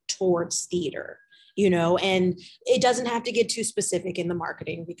enthusiasm towards theater, and it doesn't have to get too specific in the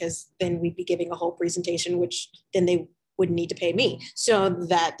marketing, because then we'd be giving a whole presentation, which then they wouldn't need to pay me. So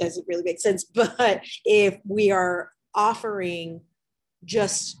that doesn't really make sense. But if we are offering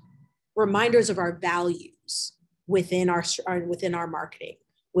just reminders of our values within our marketing,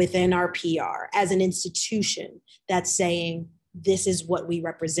 within our PR, as an institution that's saying, this is what we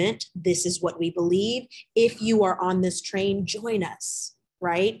represent, this is what we believe. If you are on this train, join us,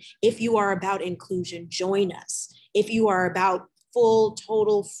 right? If you are about inclusion, join us. If you are about full,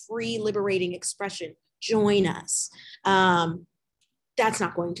 total, free, liberating expression, join us. That's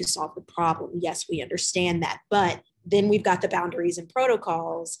not going to solve the problem. Yes, we understand that. But then we've got the boundaries and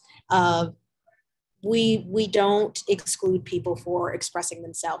protocols of we don't exclude people for expressing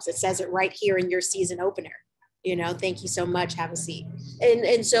themselves. It says it right here in your season opener. Thank you so much, have a seat.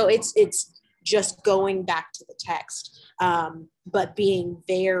 And so it's just going back to the text, but being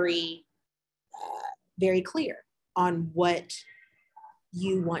very, very clear on what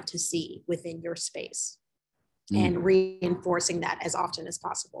you want to see within your space and reinforcing that as often as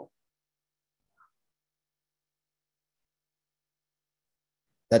possible.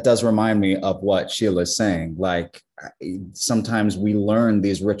 That does remind me of what Sheila is saying. Like, sometimes we learn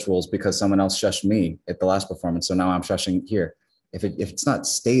these rituals because someone else shushed me at the last performance, so now I'm shushing here. If it's not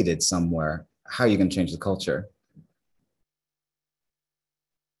stated somewhere, how are you going to change the culture?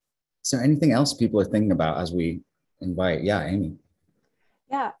 Is there anything else people are thinking about as we invite? Yeah, Amy.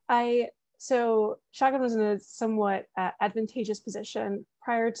 Yeah, so Shotgun was in a somewhat advantageous position.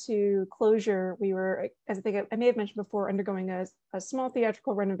 Prior to closure, we were, as I think I may have mentioned before, undergoing a small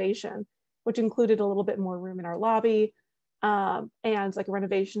theatrical renovation, which included a little bit more room in our lobby and like a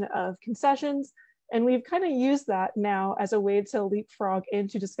renovation of concessions. And we've kind of used that now as a way to leapfrog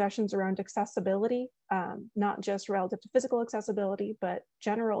into discussions around accessibility, not just relative to physical accessibility, but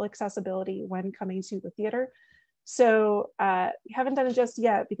general accessibility when coming to the theater. So we haven't done it just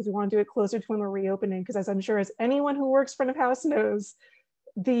yet because we want to do it closer to when we're reopening, because as I'm sure as anyone who works front of house knows,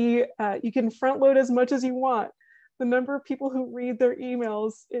 you can front load as much as you want. The number of people who read their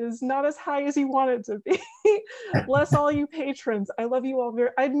emails is not as high as you want it to be. Bless all you patrons. I love you all.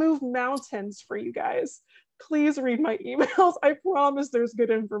 I'd move mountains for you guys. Please read my emails. I promise there's good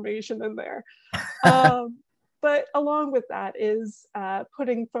information in there. But along with that is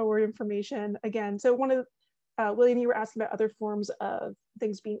putting forward information again. So one of William, you were asking about other forms of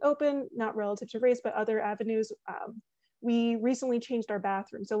things being open, not relative to race, but other avenues. We recently changed our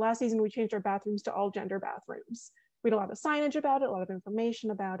bathrooms. So last season, we changed our bathrooms to all gender bathrooms. We had a lot of signage about it, a lot of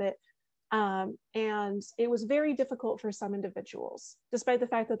information about it. And it was very difficult for some individuals. Despite the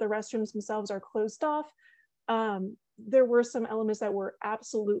fact that the restrooms themselves are closed off, there were some elements that were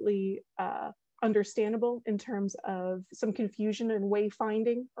absolutely understandable in terms of some confusion and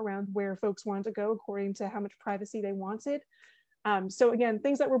wayfinding around where folks wanted to go according to how much privacy they wanted. So again,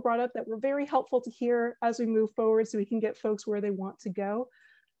 things that were brought up that were very helpful to hear as we move forward so we can get folks where they want to go.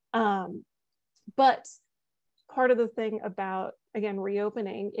 But part of the thing about, again,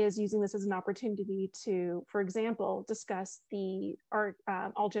 reopening is using this as an opportunity to, for example, discuss our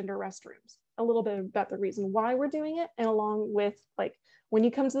all gender restrooms, a little bit about the reason why we're doing it, and along with, like, when you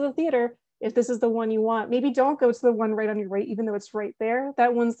come to the theater, if this is the one you want, maybe don't go to the one right on your right, even though it's right there.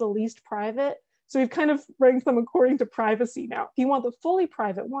 That one's the least private. So we've kind of ranked them according to privacy now. If you want the fully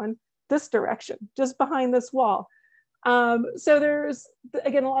private one, this direction, just behind this wall. So there's,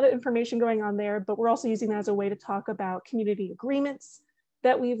 again, a lot of information going on there, but we're also using that as a way to talk about community agreements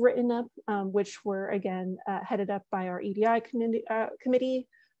that we've written up, which were, again, headed up by our EDI committee,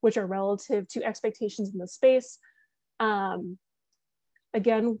 which are relative to expectations in the space.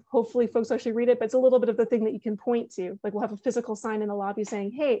 Again, hopefully folks actually read it, but it's a little bit of the thing that you can point to. Like, we'll have a physical sign in the lobby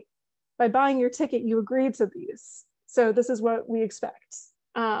saying, hey, by buying your ticket, you agreed to these. So this is what we expect.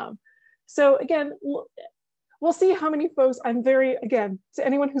 So again, we'll see how many folks. Again, to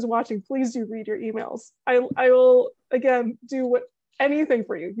anyone who's watching, please do read your emails. I will, again, do anything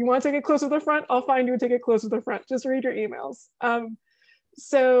for you. You want to take it closer to the front? I'll find you a ticket closer to the front. Just read your emails.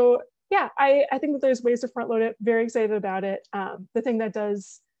 So yeah, I think that there's ways to front load it. Very excited about it. The thing that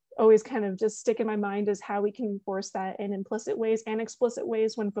does always kind of just stick in my mind is how we can enforce that in implicit ways and explicit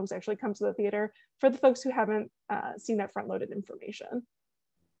ways when folks actually come to the theater, for the folks who haven't seen that front loaded information.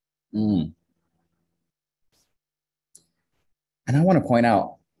 Mm. And I want to point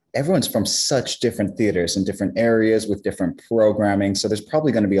out, everyone's from such different theaters in different areas with different programming. So there's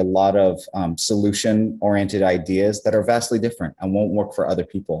probably going to be a lot of solution-oriented ideas that are vastly different and won't work for other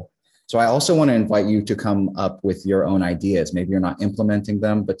people. So I also want to invite you to come up with your own ideas. Maybe you're not implementing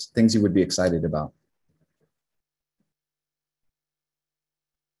them, but things you would be excited about.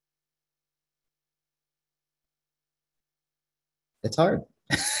 It's hard.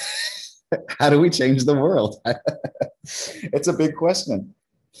 How do we change the world? It's a big question.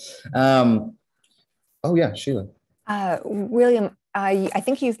 Oh yeah, Sheila. William, I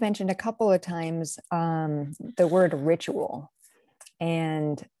think you've mentioned a couple of times the word ritual.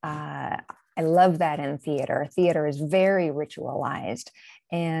 And I love that in theater. Theater is very ritualized.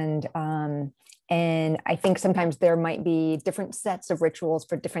 And I think sometimes there might be different sets of rituals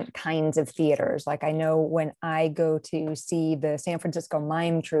for different kinds of theaters. Like I know when I go to see the San Francisco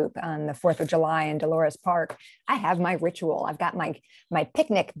Mime Troupe on the 4th of July in Dolores Park, I have my ritual. I've got my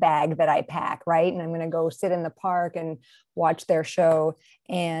picnic bag that I pack, right? And I'm going to go sit in the park and watch their show.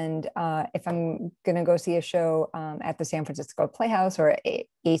 And if I'm going to go see a show at the San Francisco Playhouse or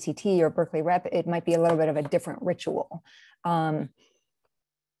ACT or Berkeley Rep, it might be a little bit of a different ritual.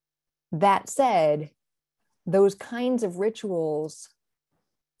 That said, those kinds of rituals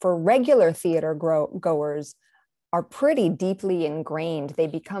for regular theater goers are pretty deeply ingrained. They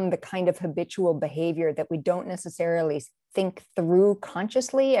become the kind of habitual behavior that we don't necessarily think through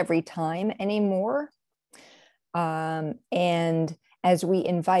consciously every time anymore. And as we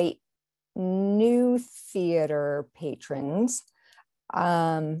invite new theater patrons,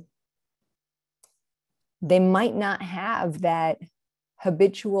 they might not have that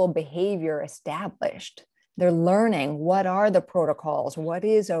habitual behavior established. They're learning, what are the protocols? What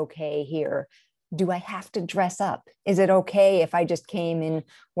is okay here? Do I have to dress up? Is it okay if I just came in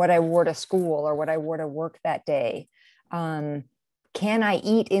what I wore to school or what I wore to work that day? Can I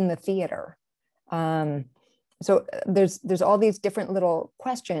eat in the theater? So there's all these different little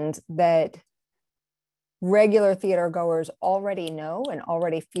questions that regular theater goers already know and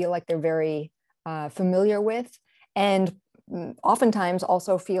already feel like they're very familiar with, and oftentimes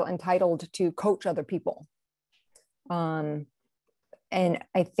also feel entitled to coach other people. And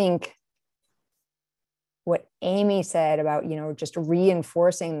I think what Amy said about, just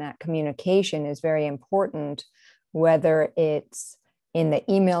reinforcing that communication is very important, whether it's in the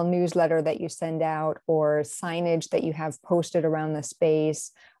email newsletter that you send out or signage that you have posted around the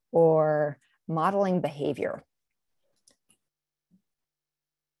space or modeling behavior.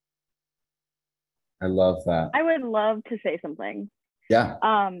 I love that. I would love to say something. Yeah.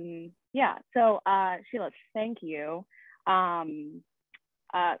 Yeah. So Sheila, thank you.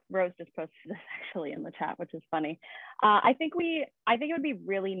 Rose just posted this actually in the chat, which is funny. I think it would be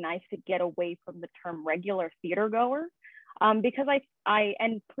really nice to get away from the term regular theater goer, because I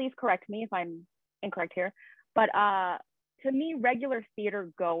and please correct me if I'm incorrect here, but to me, regular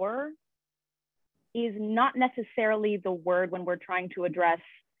theater goer is not necessarily the word when we're trying to address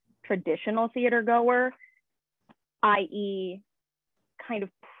traditional theater goer, i.e. kind of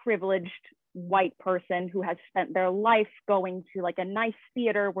privileged white person who has spent their life going to like a nice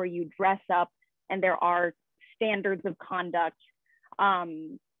theater where you dress up and there are standards of conduct.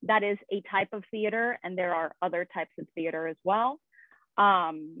 That is a type of theater, and there are other types of theater as well.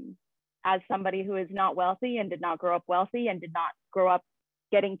 As somebody who is not wealthy and did not grow up wealthy and did not grow up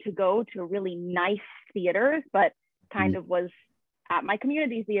getting to go to really nice theaters, but kind of was at my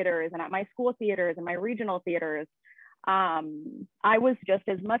community theaters and at my school theaters and my regional theaters, I was just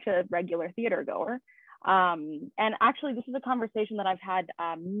as much a regular theater goer. And actually, this is a conversation that I've had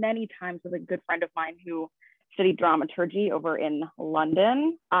many times with a good friend of mine who studied dramaturgy over in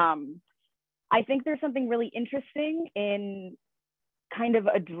London. I think there's something really interesting in kind of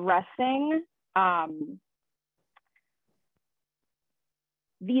addressing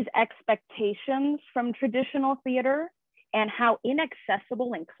these expectations from traditional theater and how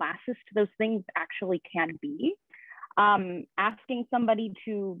inaccessible and classist those things actually can be. Asking somebody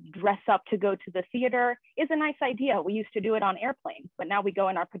to dress up to go to the theater is a nice idea. We used to do it on airplanes, but now we go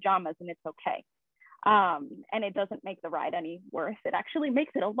in our pajamas and it's okay. And it doesn't make the ride any worse. It actually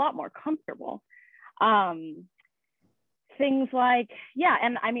makes it a lot more comfortable. Things like, yeah,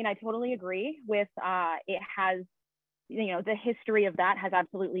 and I mean, I totally agree with it has, the history of that has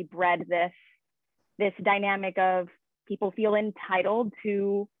absolutely bred this dynamic of people feel entitled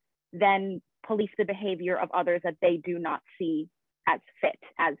to then police the behavior of others that they do not see as fit,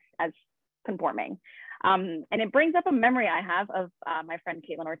 as conforming. And it brings up a memory I have of my friend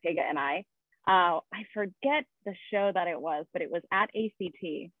Caitlin Ortega and I forget the show that it was, but it was at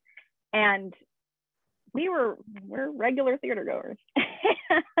ACT. And we're regular theater goers.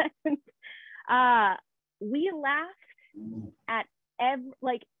 And, we laughed at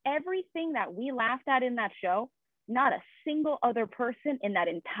everything that we laughed at in that show. Not a single other person in that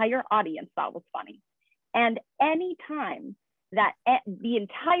entire audience thought was funny. And any time that the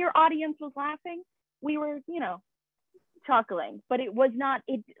entire audience was laughing, we were, chuckling, but it was not,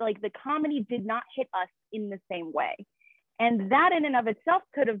 the comedy did not hit us in the same way. And that in and of itself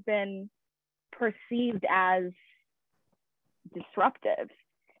could have been perceived as disruptive.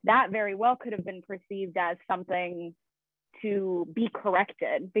 That very well could have been perceived as something to be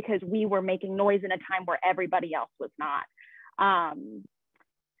corrected because we were making noise in a time where everybody else was not.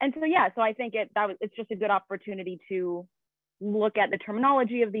 And so I think it's just a good opportunity to look at the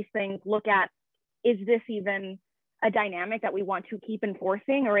terminology of these things, look at, is this even a dynamic that we want to keep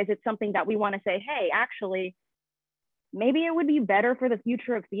enforcing, or is it something that we want to say, hey, actually, maybe it would be better for the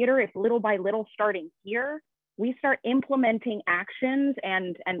future of theater if little by little, starting here, we start implementing actions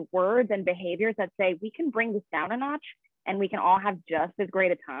and words and behaviors that say we can bring this down a notch and we can all have just as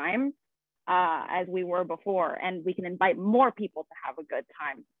great a time as we were before. And we can invite more people to have a good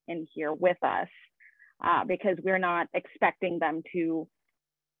time in here with us because we're not expecting them to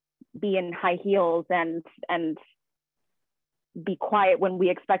be in high heels and be quiet when we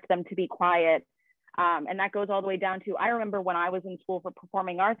expect them to be quiet. And that goes all the way down to, I remember when I was in school for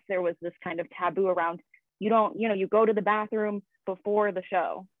performing arts, there was this kind of taboo around, you go to the bathroom before the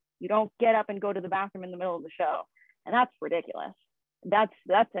show. You don't get up and go to the bathroom in the middle of the show. And that's ridiculous. That's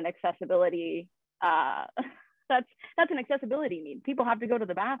an accessibility, that's an accessibility need. People have to go to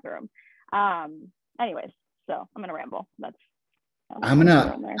the bathroom. Anyways, so I'm gonna ramble. I'm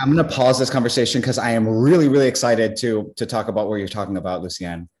gonna pause this conversation because I am really, really excited to talk about what you're talking about,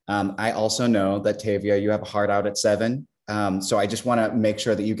 Lucianne. I also know that Tavia, you have a heart out at 7. So I just want to make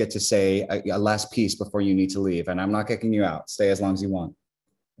sure that you get to say a last piece before you need to leave. And I'm not kicking you out. Stay as long as you want.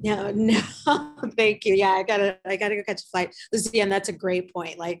 No, thank you. Yeah, I gotta go catch a flight. Lucianne, that's a great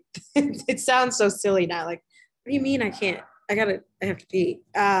point. Like, it sounds so silly now. Like, what do you mean I can't? I have to pee.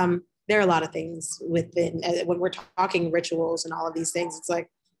 There are a lot of things within when we're talking rituals and all of these things. It's like,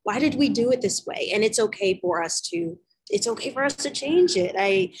 why did we do it this way? And it's okay for us to change it.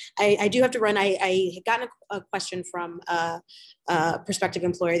 I do have to run. I had gotten a question from a prospective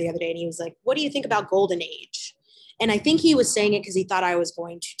employer the other day, and he was like, what do you think about golden age? And I think he was saying it because he thought I was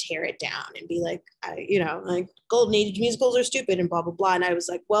going to tear it down and be like, like golden age musicals are stupid and blah, blah, blah. And I was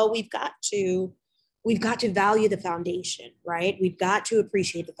like, well, we've got to value the foundation, right? We've got to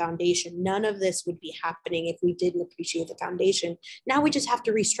appreciate the foundation. None of this would be happening if we didn't appreciate the foundation. Now we just have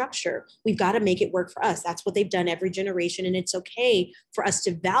to restructure. We've got to make it work for us. That's what they've done every generation. And it's okay for us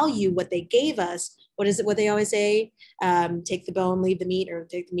to value what they gave us. What is it, what they always say? Take the bone, leave the meat, or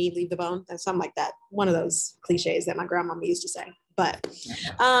take the meat, leave the bone. That's something like that. One of those cliches that my grandmama used to say. But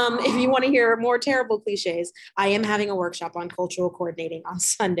if you want to hear more terrible cliches, I am having a workshop on cultural coordinating on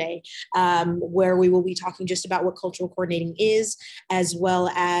Sunday, where we will be talking just about what cultural coordinating is, as well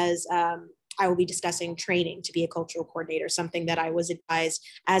as I will be discussing training to be a cultural coordinator. Something that I was advised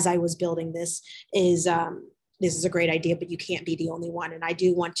as I was building this is a great idea, but you can't be the only one. And I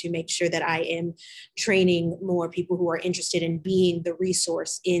do want to make sure that I am training more people who are interested in being the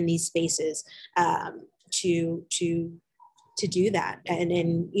resource in these spaces to do that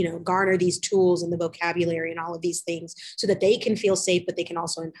and garner these tools and the vocabulary and all of these things so that they can feel safe, but they can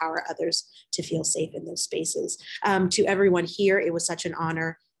also empower others to feel safe in those spaces. To everyone here, it was such an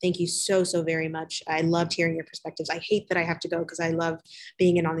honor. Thank you so, so very much. I loved hearing your perspectives. I hate that I have to go because I love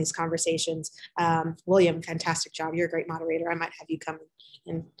being in on these conversations. William, fantastic job. You're a great moderator. I might have you come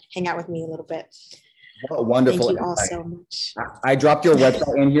and hang out with me a little bit. Oh, wonderful. Thank you all so much. I dropped your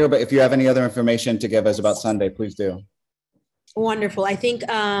website in here, but if you have any other information to give us about Sunday, please do. Wonderful. I think,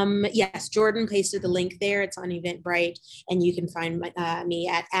 yes, Jordan pasted the link there. It's on Eventbrite, and you can find me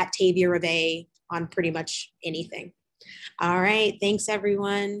at Tavia Reve on pretty much anything. All right. Thanks,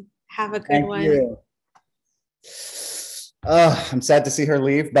 everyone. Have a good one. You. I'm sad to see her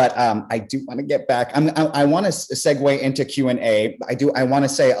leave, but I do want to get back. I want to segue into Q&A. I want to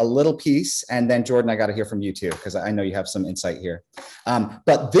say a little piece, and then Jordan, I got to hear from you too, because I know you have some insight here.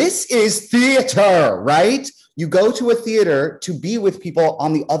 But this is theater, right? You go to a theater to be with people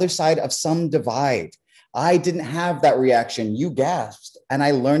on the other side of some divide. I didn't have that reaction. You gasped, and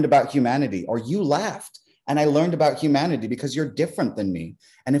I learned about humanity, or you laughed, And I learned about humanity because you're different than me.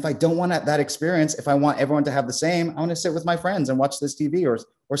 And if I don't want that experience, if I want everyone to have the same, I want to sit with my friends and watch this TV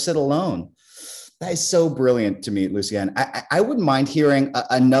or sit alone. That is so brilliant to me, Lucianne. I wouldn't mind hearing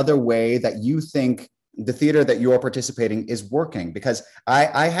another way that you think the theater that you're participating is working, because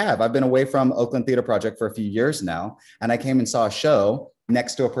I've been away from Oakland Theater Project for a few years now, and I came and saw a show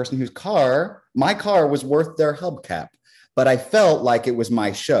next to a person whose my car was worth their hubcap, but I felt like it was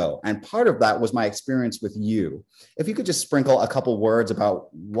my show. And part of that was my experience with you. If you could just sprinkle a couple words about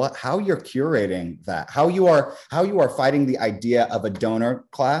how you're curating that, how you are fighting the idea of a donor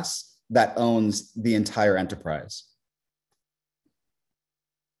class that owns the entire enterprise.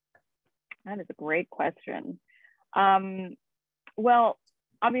 That is a great question. Well,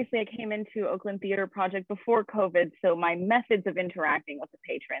 obviously I came into Oakland Theater Project before COVID, so my methods of interacting with the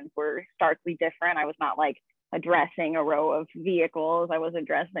patrons were starkly different. I was not like addressing a row of vehicles. I was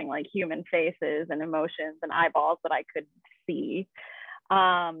addressing like human faces and emotions and eyeballs that I could see.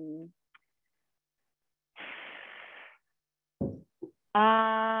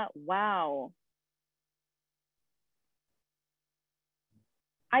 Wow.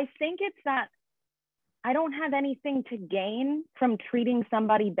 I think it's that I don't have anything to gain from treating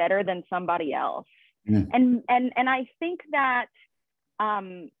somebody better than somebody else. And I think that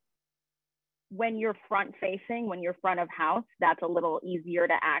when you're front facing, when you're front of house, that's a little easier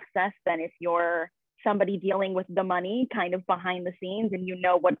to access than if you're somebody dealing with the money kind of behind the scenes and you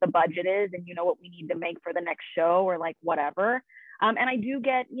know what the budget is and you know what we need to make for the next show or like whatever. And I do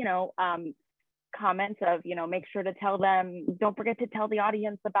get, comments of, make sure to tell them, don't forget to tell the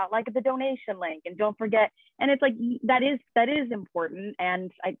audience about like the donation link, and don't forget. And it's like, that is important.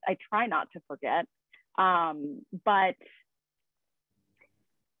 And I try not to forget. But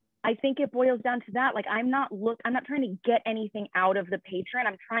I think it boils down to that. Like, I'm not trying to get anything out of the patron.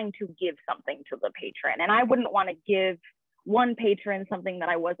 I'm trying to give something to the patron. And I wouldn't want to give one patron something that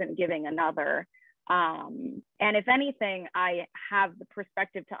I wasn't giving another. And if anything, I have the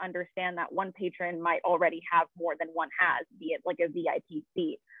perspective to understand that one patron might already have more than one has, be it like a VIP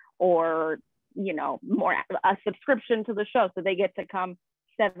seat or, more a subscription to the show. So they get to come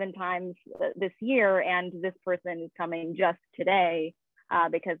 7 times this year, and this person is coming just today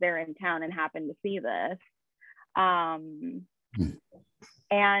because they're in town and happen to see this. And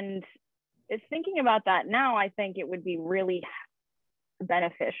it's thinking about that now, I think it would be really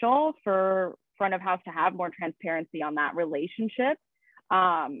beneficial for front of house to have more transparency on that relationship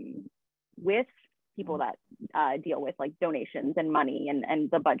with people that deal with like donations and money and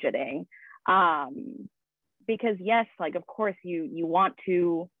the budgeting. Because yes, like of course you want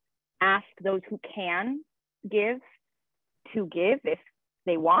to ask those who can give to give if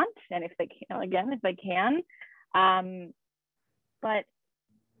they want and if they can, again, if they can. But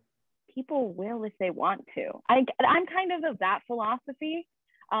people will if they want to. I'm kind of that philosophy.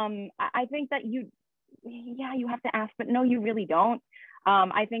 I think that you have to ask, but no, you really don't.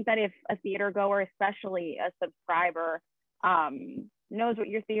 I think that if a theater goer, especially a subscriber, knows what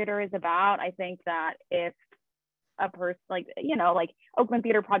your theater is about, I think that if a person like Oakland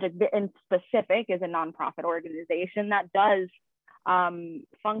Theater Project in specific is a nonprofit organization that does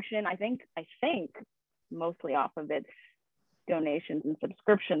function, I think mostly off of its donations and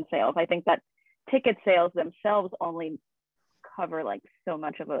subscription sales. I think that ticket sales themselves only cover like so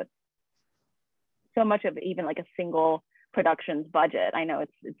much of even like a single production's budget. I know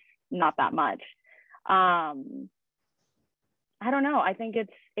it's not that much. I don't know. I think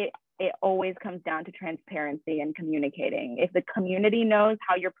it always comes down to transparency and communicating. If the community knows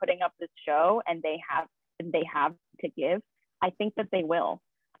how you're putting up this show and they have to give, I think that they will.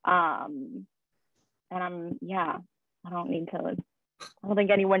 And I don't think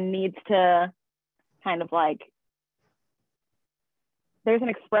anyone needs to kind of like, there's an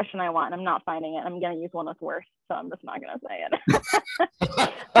expression I want and I'm not finding it. I'm going to use one that's worse, so I'm just not going to say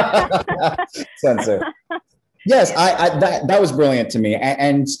it. Censor. Yes, that was brilliant to me.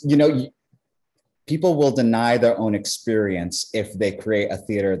 And people will deny their own experience if they create a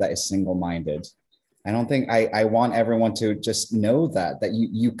theater that is single-minded. I don't think I want everyone to just know that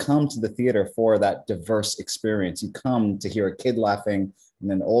you come to the theater for that diverse experience. You come to hear a kid laughing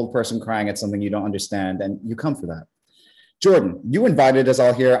and an old person crying at something you don't understand, and you come for that. Jordan, you invited us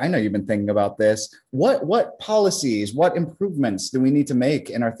all here. I know you've been thinking about this. What policies, what improvements do we need to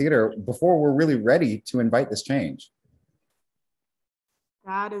make in our theater before we're really ready to invite this change?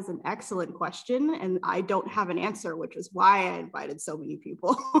 That is an excellent question, and I don't have an answer, which is why I invited so many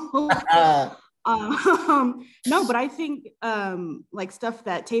people. No, but I think like stuff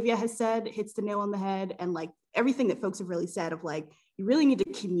that Tavia has said hits the nail on the head, and like everything that folks have really said of like, you really need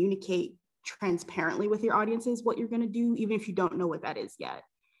to communicate transparently with your audiences what you're going to do, even if you don't know what that is yet.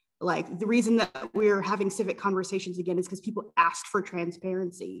 Like, the reason that we're having civic conversations again is because people asked for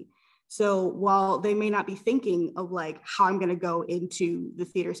transparency. So while they may not be thinking of like how I'm going to go into the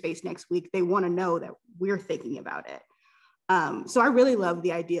theater space next week, they want to know that we're thinking about it. So I really love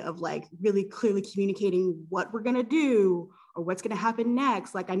the idea of like really clearly communicating what we're going to do or what's going to happen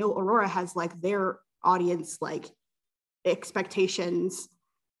next. Like, I know Aurora has like their audience like expectations,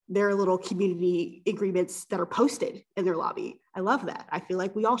 their little community agreements that are posted in their lobby. I love that. I feel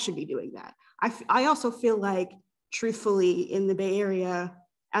like we all should be doing that. I also feel like, truthfully, in the Bay Area,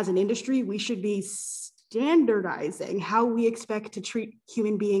 as an industry, we should be standardizing how we expect to treat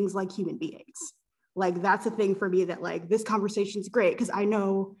human beings like human beings. Like, that's a thing for me that like, this conversation is great because I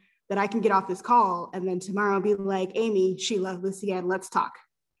know that I can get off this call and then tomorrow I'll be like, Amy, Sheila, Lucianne, let's talk.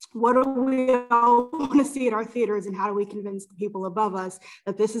 What do we all want to see at our theaters, and how do we convince the people above us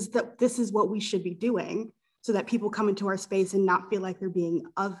that this is what we should be doing, so that people come into our space and not feel like they're being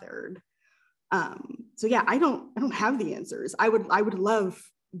othered? So yeah, I don't have the answers. I would love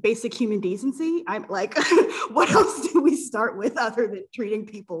basic human decency. I'm like, what else do we start with other than treating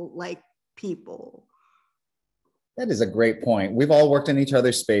people like people? That is a great point. We've all worked in each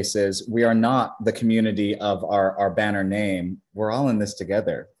other's spaces. We are not the community of our banner name. We're all in this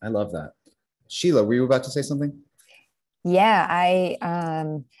together. I love that. Sheila, were you about to say something? Yeah, I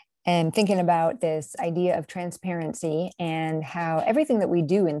am thinking about this idea of transparency and how everything that we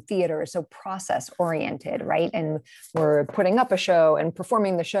do in theater is so process oriented, right? And we're putting up a show and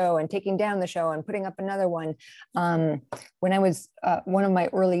performing the show and taking down the show and putting up another one. When I was one of my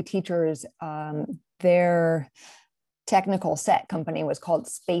early teachers, their technical set company was called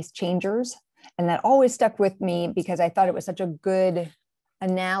Space Changers. And that always stuck with me because I thought it was such a good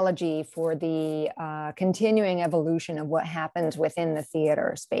analogy for the continuing evolution of what happens within the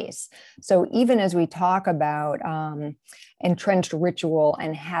theater space. So even as we talk about entrenched ritual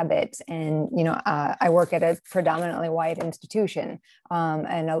and habits, and I work at a predominantly white institution,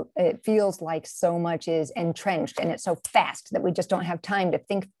 and it feels like so much is entrenched and it's so fast that we just don't have time to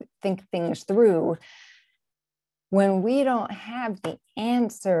think things through. When we don't have the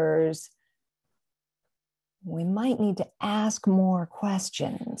answers, we might need to ask more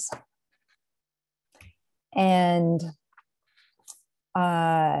questions. And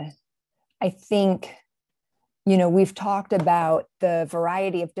I think, we've talked about the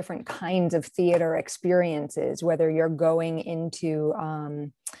variety of different kinds of theater experiences, whether you're going into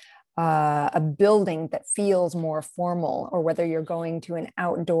a building that feels more formal, or whether you're going to an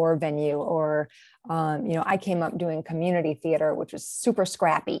outdoor venue, or, I came up doing community theater, which was super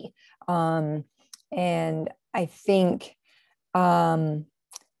scrappy. And I think as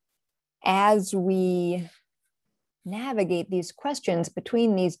we navigate these questions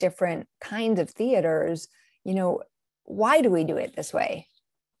between these different kinds of theaters, why do we do it this way?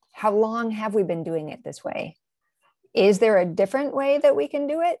 How long have we been doing it this way? Is there a different way that we can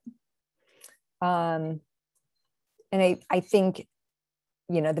do it? And I think,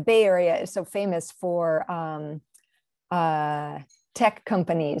 the Bay Area is so famous for tech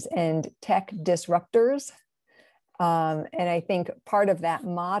companies and tech disruptors. And I think part of that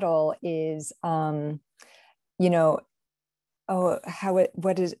model is, what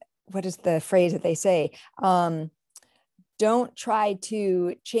is the phrase that they say? Don't try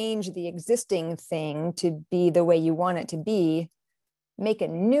to change the existing thing to be the way you want it to be. Make a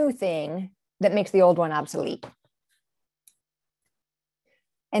new thing that makes the old one obsolete.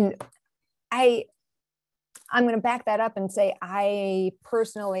 And I'm going to back that up and say, I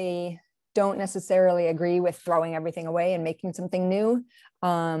personally don't necessarily agree with throwing everything away and making something new.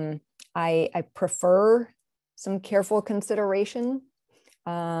 I prefer some careful consideration.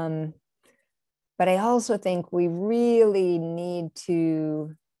 But I also think we really need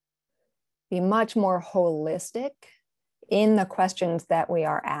to be much more holistic in the questions that we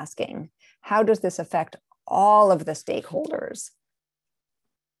are asking. How does this affect all of the stakeholders?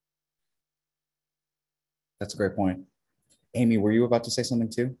 That's a great point. Amy, were you about to say something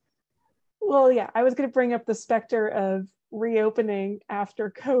too? Well, yeah, I was going to bring up the specter of reopening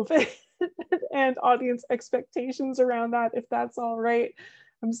after COVID and audience expectations around that, if that's all right.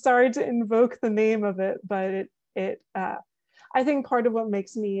 I'm sorry to invoke the name of it, but I think part of what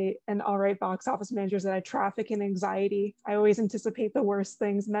makes me an all right box office manager is that I traffic in anxiety. I always anticipate the worst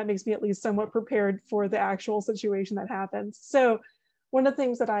things, and that makes me at least somewhat prepared for the actual situation that happens. So one of the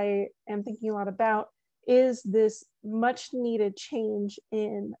things that I am thinking a lot about is this much needed change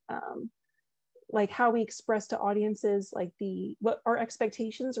in like how we express to audiences, like what our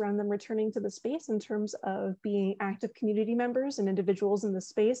expectations around them returning to the space in terms of being active community members and individuals in the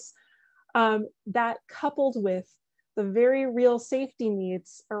space. That coupled with the very real safety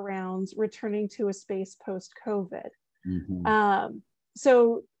needs around returning to a space post-COVID.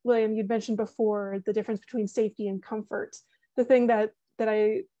 So William, you'd mentioned before the difference between safety and comfort. The thing that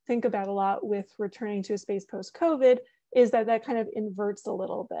I think about a lot with returning to a space post-COVID is that kind of inverts a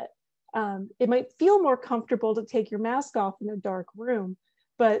little bit. It might feel more comfortable to take your mask off in a dark room,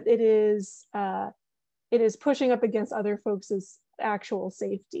 but it is pushing up against other folks' actual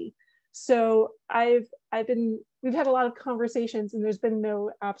safety. So we've had a lot of conversations, and there's been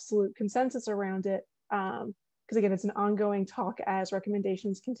no absolute consensus around it. Because again, it's an ongoing talk as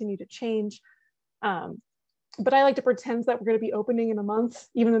recommendations continue to change. But I like to pretend that we're going to be opening in a month,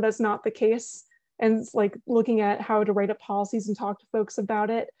 even though that's not the case. And it's like looking at how to write up policies and talk to folks about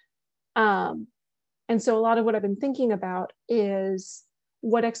it. And so a lot of what I've been thinking about is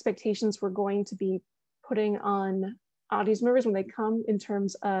what expectations we're going to be putting on audience members when they come in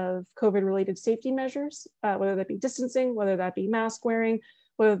terms of COVID-related safety measures, whether that be distancing, whether that be mask wearing,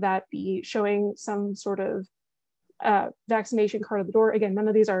 whether that be showing some sort of vaccination card at the door. Again, none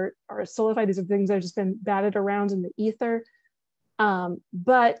of these are solidified. These are things that have just been batted around in the ether.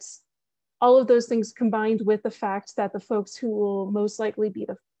 But all of those things combined with the fact that the folks who will most likely be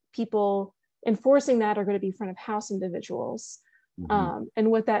the people enforcing that are going to be front of house individuals. And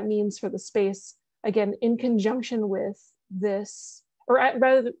what that means for the space, again, in conjunction with this, or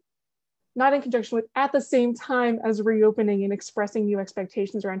rather not in conjunction with, at the same time as reopening and expressing new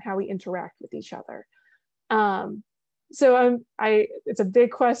expectations around how we interact with each other. So it's a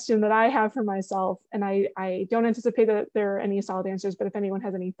big question that I have for myself, and I don't anticipate that there are any solid answers, but if anyone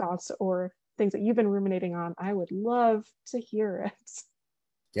has any thoughts or things that you've been ruminating on, I would love to hear it.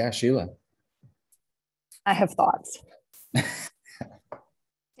 Yeah, Sheila. I have thoughts.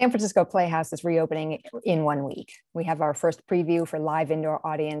 San Francisco Playhouse is reopening in 1 week. We have our first preview for live indoor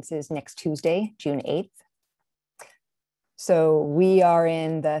audiences next Tuesday, June 8th. So we are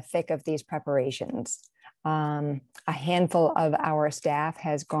in the thick of these preparations. A handful of our staff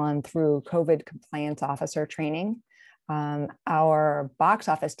has gone through COVID compliance officer training. Our box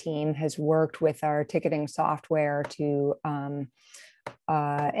office team has worked with our ticketing software to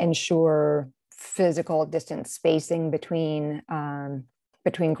ensure physical distance spacing between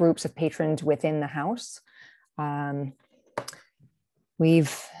groups of patrons within the house.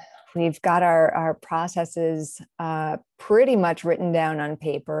 We've got our processes pretty much written down on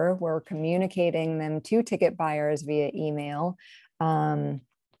paper. We're communicating them to ticket buyers via email. And,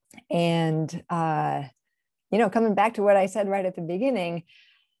 coming back to what I said right at the beginning,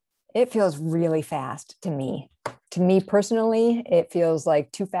 it feels really fast to me. To me personally, it feels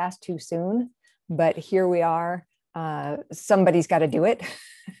like too fast, too soon, but here we are. Somebody's got to do it.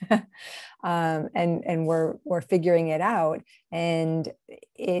 And we're figuring it out. And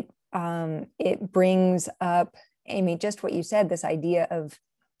it brings up, Amy, just what you said, this idea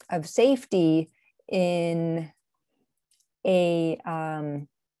of safety in a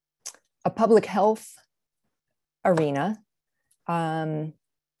public health arena. And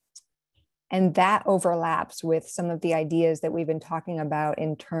that overlaps with some of the ideas that we've been talking about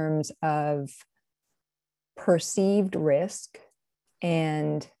in terms of perceived risk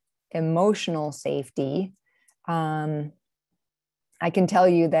and emotional safety. I can tell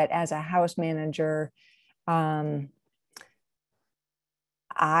you that as a house manager, I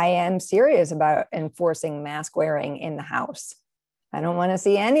am serious about enforcing mask wearing in the house. I don't want to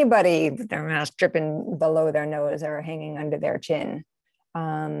see anybody with their mask dripping below their nose or hanging under their chin.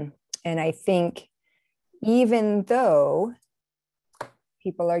 And I think even though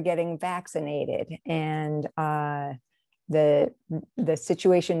people are getting vaccinated and the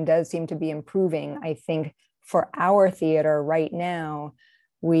situation does seem to be improving, I think for our theater right now,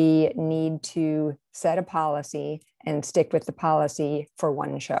 we need to set a policy and stick with the policy for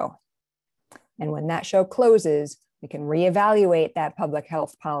one show. And when that show closes, we can reevaluate that public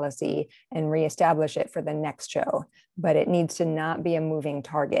health policy and reestablish it for the next show. But it needs to not be a moving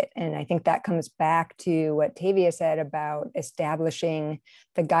target. And I think that comes back to what Tavia said about establishing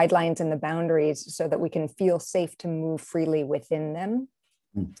the guidelines and the boundaries so that we can feel safe to move freely within them.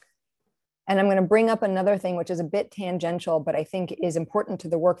 And I'm going to bring up another thing, which is a bit tangential, but I think is important to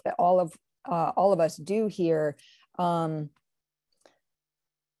the work that all of us do here.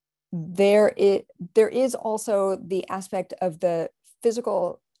 There is also the aspect of the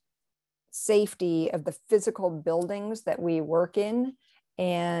physical safety of the physical buildings that we work in.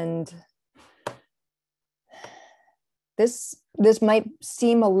 And this might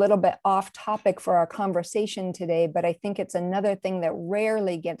seem a little bit off topic for our conversation today, but I think it's another thing that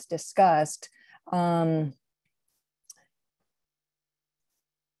rarely gets discussed.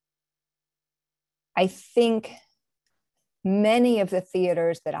 I think many of the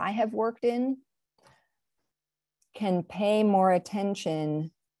theaters that I have worked in can pay more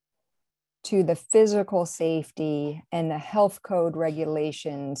attention to the physical safety and the health code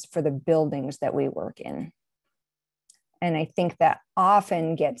regulations for the buildings that we work in. And I think that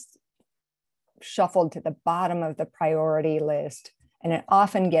often gets shuffled to the bottom of the priority list, and it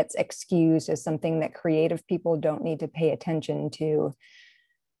often gets excused as something that creative people don't need to pay attention to.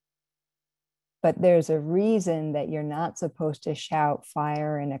 But there's a reason that you're not supposed to shout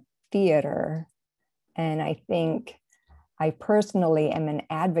fire in a theater. And I think I personally am an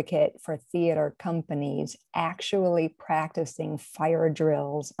advocate for theater companies actually practicing fire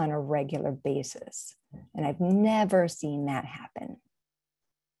drills on a regular basis. And I've never seen that happen.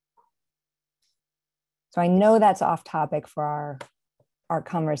 So I know that's off topic for our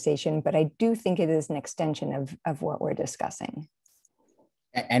conversation, but I do think it is an extension of what we're discussing.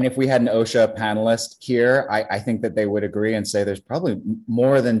 And if we had an OSHA panelist here, I think that they would agree and say there's probably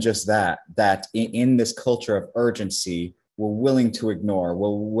more than just that in this culture of urgency, we're willing to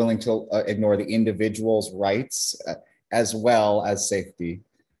ignore the individual's rights as well as safety.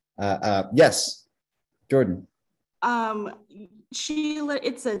 Yes, Jordan. Sheila,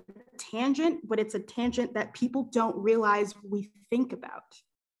 it's a tangent, but it's a tangent that people don't realize we think about.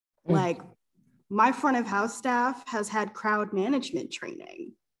 Like, my front of house staff has had crowd management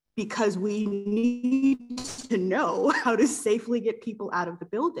training because we need to know how to safely get people out of the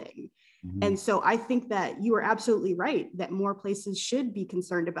building. Mm-hmm. And so I think that you are absolutely right that more places should be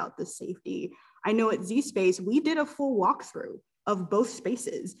concerned about the safety. I know at Z Space, we did a full walkthrough of both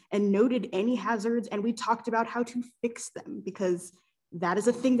spaces and noted any hazards, and we talked about how to fix them, because that is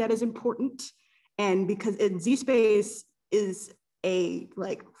a thing that is important. And because Z Space is a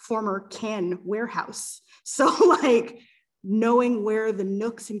former can warehouse. So knowing where the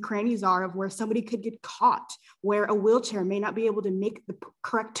nooks and crannies are of where somebody could get caught, where a wheelchair may not be able to make the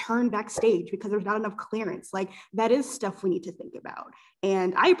correct turn backstage because there's not enough clearance, that is stuff we need to think about.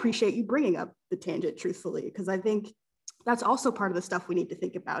 And I appreciate you bringing up the tangent, truthfully, because I think that's also part of the stuff we need to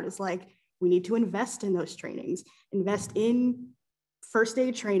think about is we need to invest in those trainings, invest in first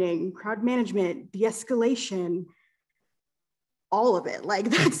aid training, crowd management, de-escalation, all of it.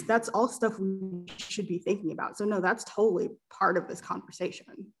 That's all stuff we should be thinking about. So no, that's totally part of this conversation.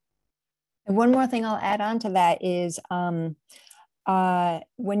 And one more thing I'll add on to that is when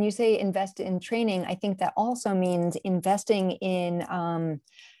you say invest in training, I think that also means investing in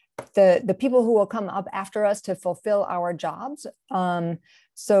the people who will come up after us to fulfill our jobs.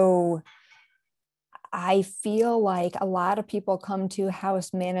 So I feel like a lot of people come to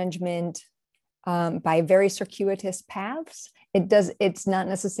house management by very circuitous paths. It's not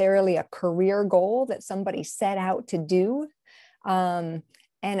necessarily a career goal that somebody set out to do. And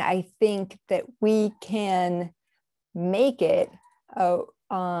I think that we can make it a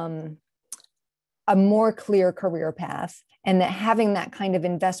more clear career path, and that having that kind of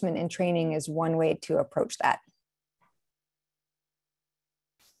investment in training is one way to approach that.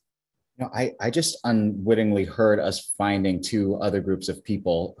 I just unwittingly heard us finding two other groups of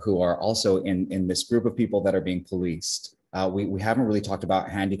people who are also in this group of people that are being policed. We haven't really talked about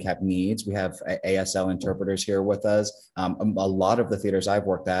handicap needs. We have ASL interpreters here with us. A lot of the theaters I've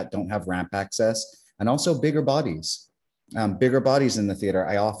worked at don't have ramp access, and also bigger bodies. Bigger bodies in the theater,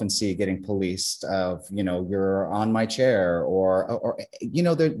 I often see getting policed of, you're on my chair, or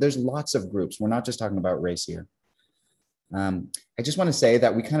there's lots of groups. We're not just talking about race here. I just want to say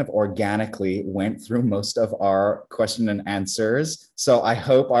that we kind of organically went through most of our question and answers. So I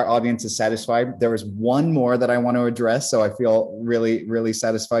hope our audience is satisfied. There is one more that I want to address, so I feel really, really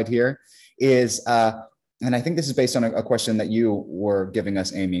satisfied here, and I think this is based on a question that you were giving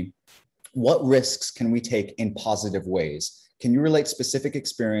us, Amy. What risks can we take in positive ways? Can you relate specific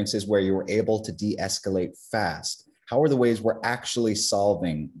experiences where you were able to de-escalate fast? How are the ways we're actually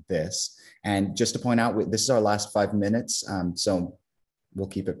solving this? And just to point out, this is our last 5 minutes, so we'll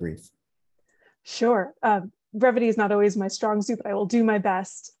keep it brief. Sure. Brevity is not always my strong suit, but I will do my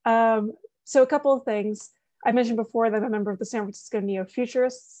best. So a couple of things. I mentioned before that I'm a member of the San Francisco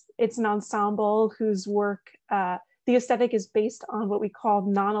Neo-Futurists. It's an ensemble whose work, the aesthetic is based on what we call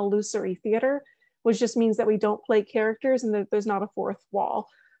non-illusory theater, which just means that we don't play characters and that there's not a fourth wall.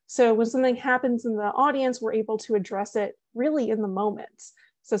 So when something happens in the audience, we're able to address it really in the moment.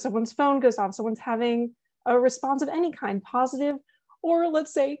 So someone's phone goes off, someone's having a response of any kind, positive, or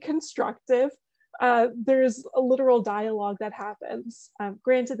let's say constructive. There's a literal dialogue that happens.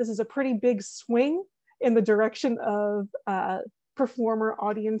 Granted, this is a pretty big swing in the direction of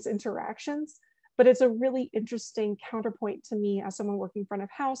performer-audience interactions, but it's a really interesting counterpoint to me as someone working front of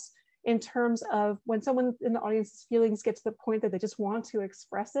house in terms of when someone in the audience's feelings get to the point that they just want to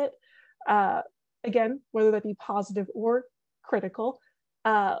express it, again, whether that be positive or critical,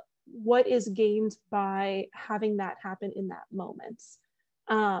 what is gained by having that happen in that moment?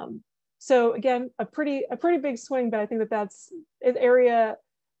 So again, a pretty big swing, but I think that that's an area,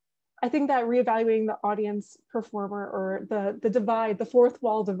 I think that reevaluating the audience performer or the divide, the fourth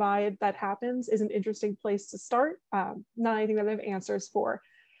wall divide that happens is an interesting place to start. Not anything that I have answers for.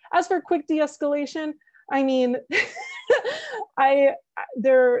 As for quick de-escalation, I mean,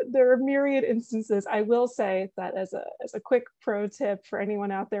 there are myriad instances. I will say that as a quick pro tip for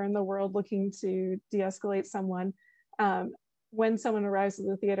anyone out there in the world looking to de-escalate someone, when someone arrives at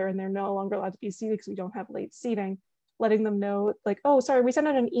the theater and they're no longer allowed to be seated because we don't have late seating, letting them know, like, oh, sorry, we sent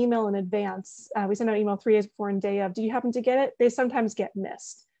out an email in advance. We sent out an email 3 days before and day of. Do you happen to get it? They sometimes get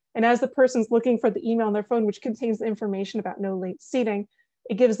missed. And as the person's looking for the email on their phone, which contains the information about no late seating,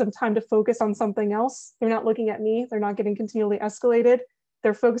 it gives them time to focus on something else. They're not looking at me. They're not getting continually escalated.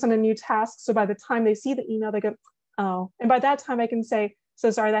 They're focused on a new task. So by the time they see the email, they go, oh. And by that time I can say, so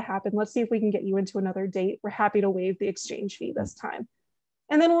sorry that happened. Let's see if we can get you into another date. We're happy to waive the exchange fee this time.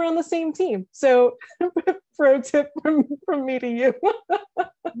 And then we're on the same team. So pro tip from me to you.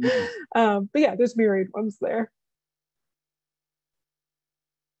 But yeah, there's myriad ones there.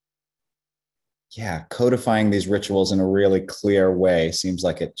 Yeah, codifying these rituals in a really clear way seems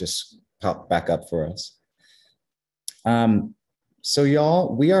like it just popped back up for us. So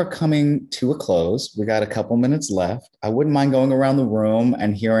y'all, we are coming to a close. We got a couple minutes left. I wouldn't mind going around the room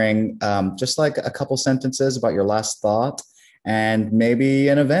and hearing just like a couple sentences about your last thought and maybe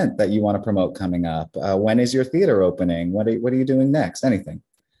an event that you want to promote coming up. When is your theater opening? What are you doing next? Anything.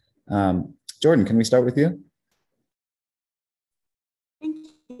 Jordan, can we start with you? Thank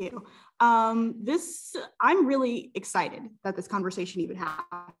you. I'm really excited that this conversation even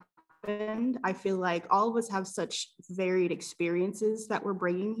happened. I feel like all of us have such varied experiences that we're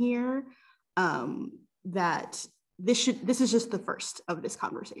bringing here, that this is just the first of this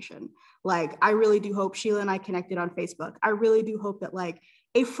conversation. Like, I really do hope Sheila and I connected on Facebook. I really do hope that like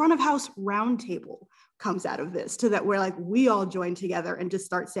a front of house roundtable comes out of this, so that we're like, we all join together and just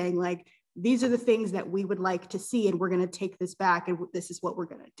start saying like, these are the things that we would like to see, and we're going to take this back, and this is what we're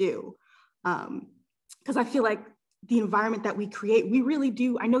going to do. Because I feel like the environment that we create, we really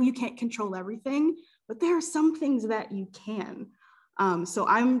do. I know you can't control everything, but there are some things that you can. So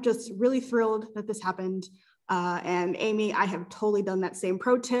I'm just really thrilled that this happened. And Amy, I have totally done that same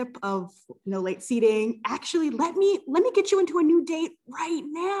pro tip of no late seating. Actually, let me get you into a new date right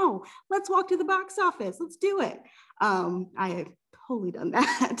now. Let's walk to the box office. Let's do it. I have totally done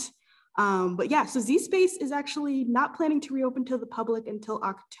that. But yeah, so Z Space is actually not planning to reopen to the public until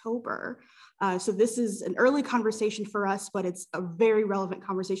October. So this is an early conversation for us, but it's a very relevant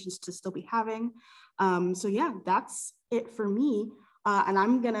conversation to still be having. So yeah, that's it for me. And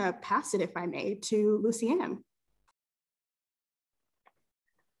I'm gonna pass it, if I may, to Lucianne.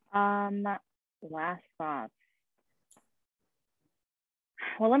 Last thoughts.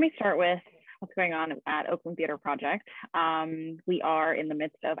 Well, let me start with what's going on at Oakland Theater Project. We are in the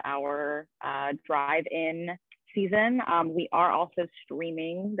midst of our drive-in season. We are also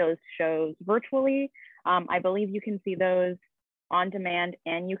streaming those shows virtually. I believe you can see those on demand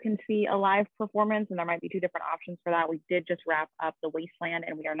and you can see a live performance, and there might be 2 different options for that. We did just wrap up The Wasteland,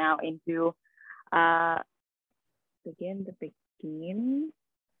 and we are now into Begin to Begin.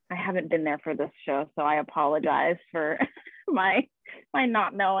 I haven't been there for this show, so I apologize for my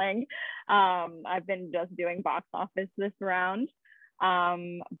not knowing. I've been just doing box office this round,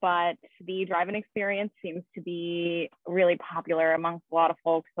 but the drive-in experience seems to be really popular amongst a lot of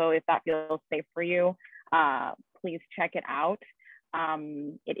folks. So if that feels safe for you, please check it out.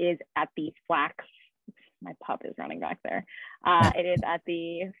 It is at the Flax. My pup is running back there. It is at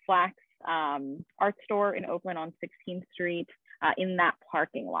the Flax art store in Oakland on 16th Street, in that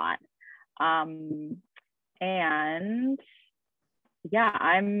parking lot. And yeah,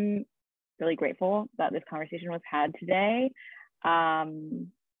 I'm really grateful that this conversation was had today.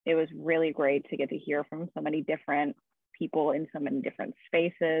 It was really great to get to hear from so many different people in so many different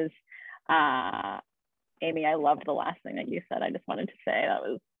spaces. Amy, I loved the last thing that you said. I just wanted to say that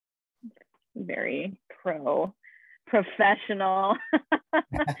was very professional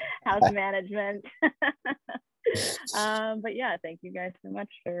house management. But yeah, thank you guys so much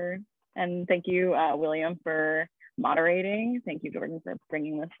and thank you, William, for moderating. Thank you, Jordan, for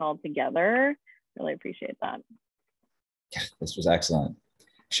bringing this all together. Really appreciate that. Yeah, this was excellent.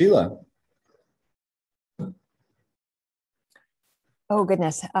 Sheila. Oh,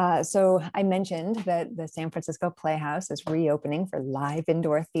 goodness. So I mentioned that the San Francisco Playhouse is reopening for live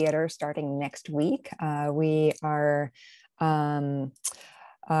indoor theater starting next week. We are going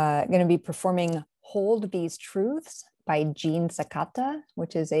to be performing Hold These Truths by Jean Sakata,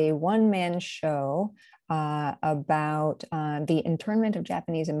 which is a one-man show about the internment of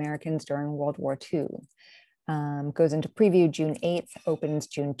Japanese Americans during World War II. Goes into preview June 8th, opens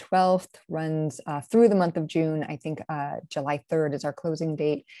June 12th, runs through the month of June. I think July 3rd is our closing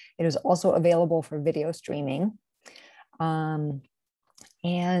date. It is also available for video streaming. I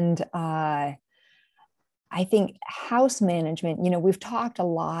think house management, you know, we've talked a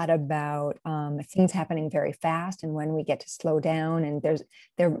lot about things happening very fast and when we get to slow down, and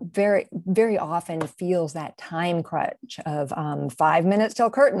there very, very often feels that time crunch of 5 minutes till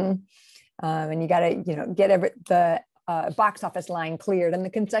curtain. And you got to, you know, get the box office line cleared and the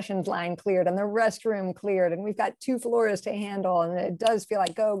concessions line cleared and the restroom cleared. And we've got 2 floors to handle. And it does feel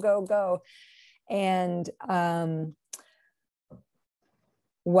like go, go, go. And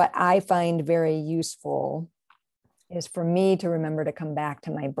what I find very useful is for me to remember to come back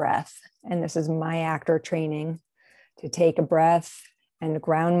to my breath. And this is my actor training, to take a breath and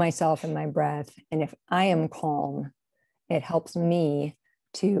ground myself in my breath. And if I am calm, it helps me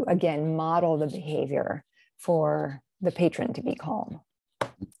to, again, model the behavior for the patron to be calm.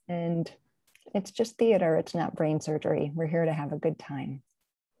 And it's just theater, it's not brain surgery. We're here to have a good time.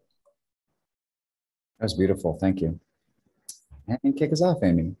 That was beautiful, thank you. And kick us off,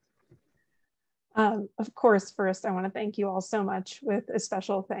 Amy. Of course, first, I want to thank you all so much, with a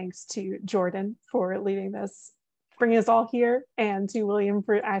special thanks to Jordan for leading this, bringing us all here, and to William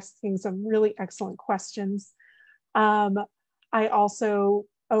for asking some really excellent questions. I also,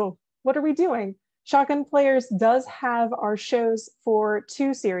 what are we doing? Shotgun Players does have our shows for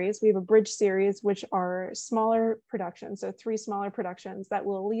 2 series. We have a bridge series, which are smaller productions, so 3 smaller productions that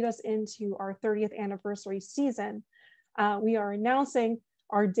will lead us into our 30th anniversary season. We are announcing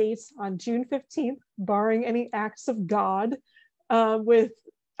our dates on June 15th, barring any acts of God, with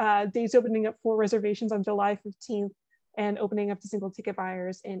dates opening up for reservations on July 15th and opening up to single ticket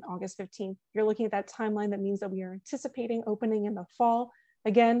buyers in August 15th. You're looking at that timeline. That means that we are anticipating opening in the fall,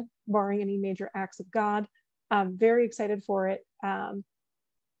 again, barring any major acts of God. I'm very excited for it.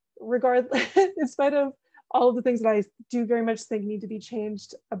 Regardless, in spite of all of the things that I do very much think need to be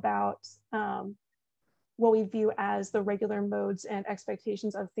changed about what we view as the regular modes and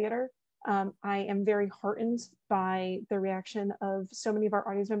expectations of theater, I am very heartened by the reaction of so many of our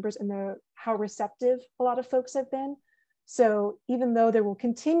audience members and how receptive a lot of folks have been. So even though there will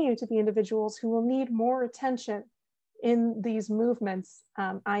continue to be individuals who will need more attention in these movements,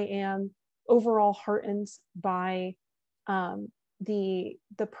 I am overall heartened by the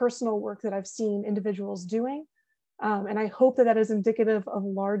personal work that I've seen individuals doing. And I hope that that is indicative of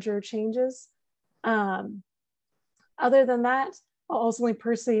larger changes. Other than that, I'll also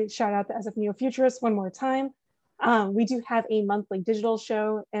personally shout out the SF Neo Futurists one more time. We do have a monthly digital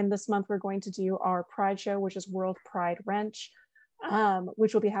show, and this month we're going to do our Pride show, which is World Pride Wrench,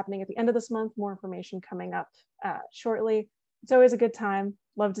 which will be happening at the end of this month. More information coming up shortly. It's always a good time.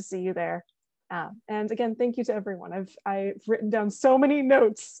 Love to see you there. And again, thank you to everyone. I've written down so many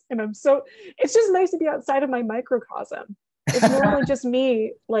notes, and it's just nice to be outside of my microcosm. It's normally just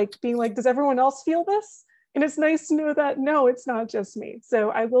me like being like, does everyone else feel this? And it's nice to know that, no, it's not just me.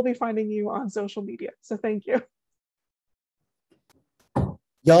 So I will be finding you on social media. So thank you.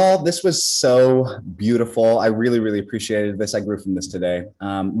 Y'all, this was so beautiful. I really, really appreciated this. I grew from this today.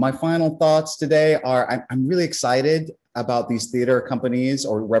 My final thoughts today are, I'm really excited about these theater companies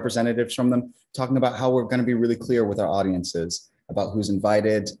or representatives from them talking about how we're going to be really clear with our audiences about who's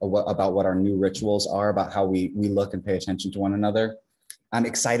invited, about what our new rituals are, about how we look and pay attention to one another. I'm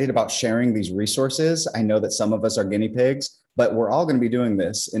excited about sharing these resources. I know that some of us are guinea pigs, but we're all going to be doing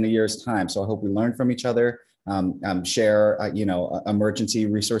this in a year's time. So I hope we learn from each other, share, emergency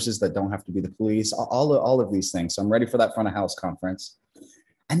resources that don't have to be the police, all of these things. So I'm ready for that front of house conference.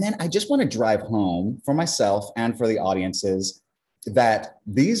 And then I just want to drive home for myself and for the audiences that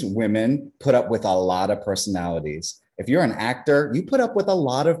these women put up with a lot of personalities. If you're an actor, you put up with a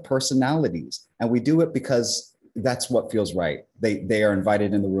lot of personalities, and we do it because that's what feels right. They are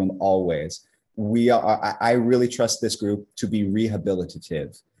invited in the room always. I really trust this group to be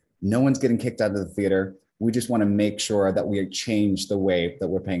rehabilitative. No one's getting kicked out of the theater. We just want to make sure that we change the way that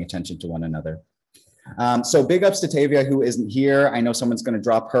we're paying attention to one another. So big ups to Tavia, who isn't here. I know someone's going to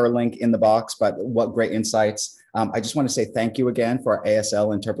drop her link in the box, but what great insights. I just want to say thank you again for our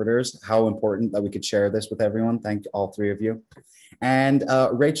ASL interpreters. How important that we could share this with everyone. Thank all 3 of you. And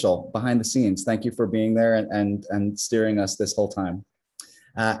Rachel, behind the scenes, thank you for being there and steering us this whole time.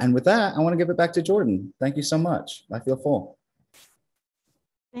 And with that, I want to give it back to Jordan. Thank you so much. I feel full.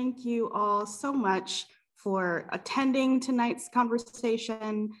 Thank you all so much for attending tonight's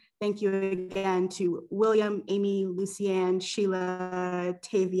conversation. Thank you again to William, Amy, Lucianne, Sheila,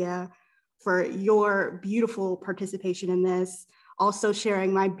 Tavia, for your beautiful participation in this. Also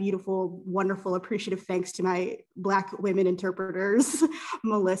sharing my beautiful, wonderful, appreciative thanks to my Black women interpreters,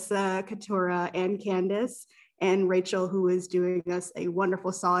 Melissa, Keturah, and Candice, and Rachel, who is doing us a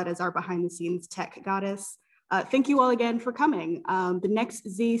wonderful solid as our behind the scenes tech goddess. Thank you all again for coming. The next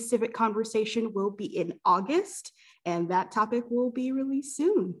Z Civic Conversation will be in August, and that topic will be released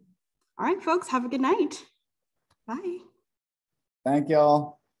soon. All right, folks, have a good night. Bye. Thank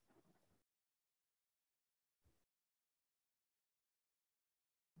y'all.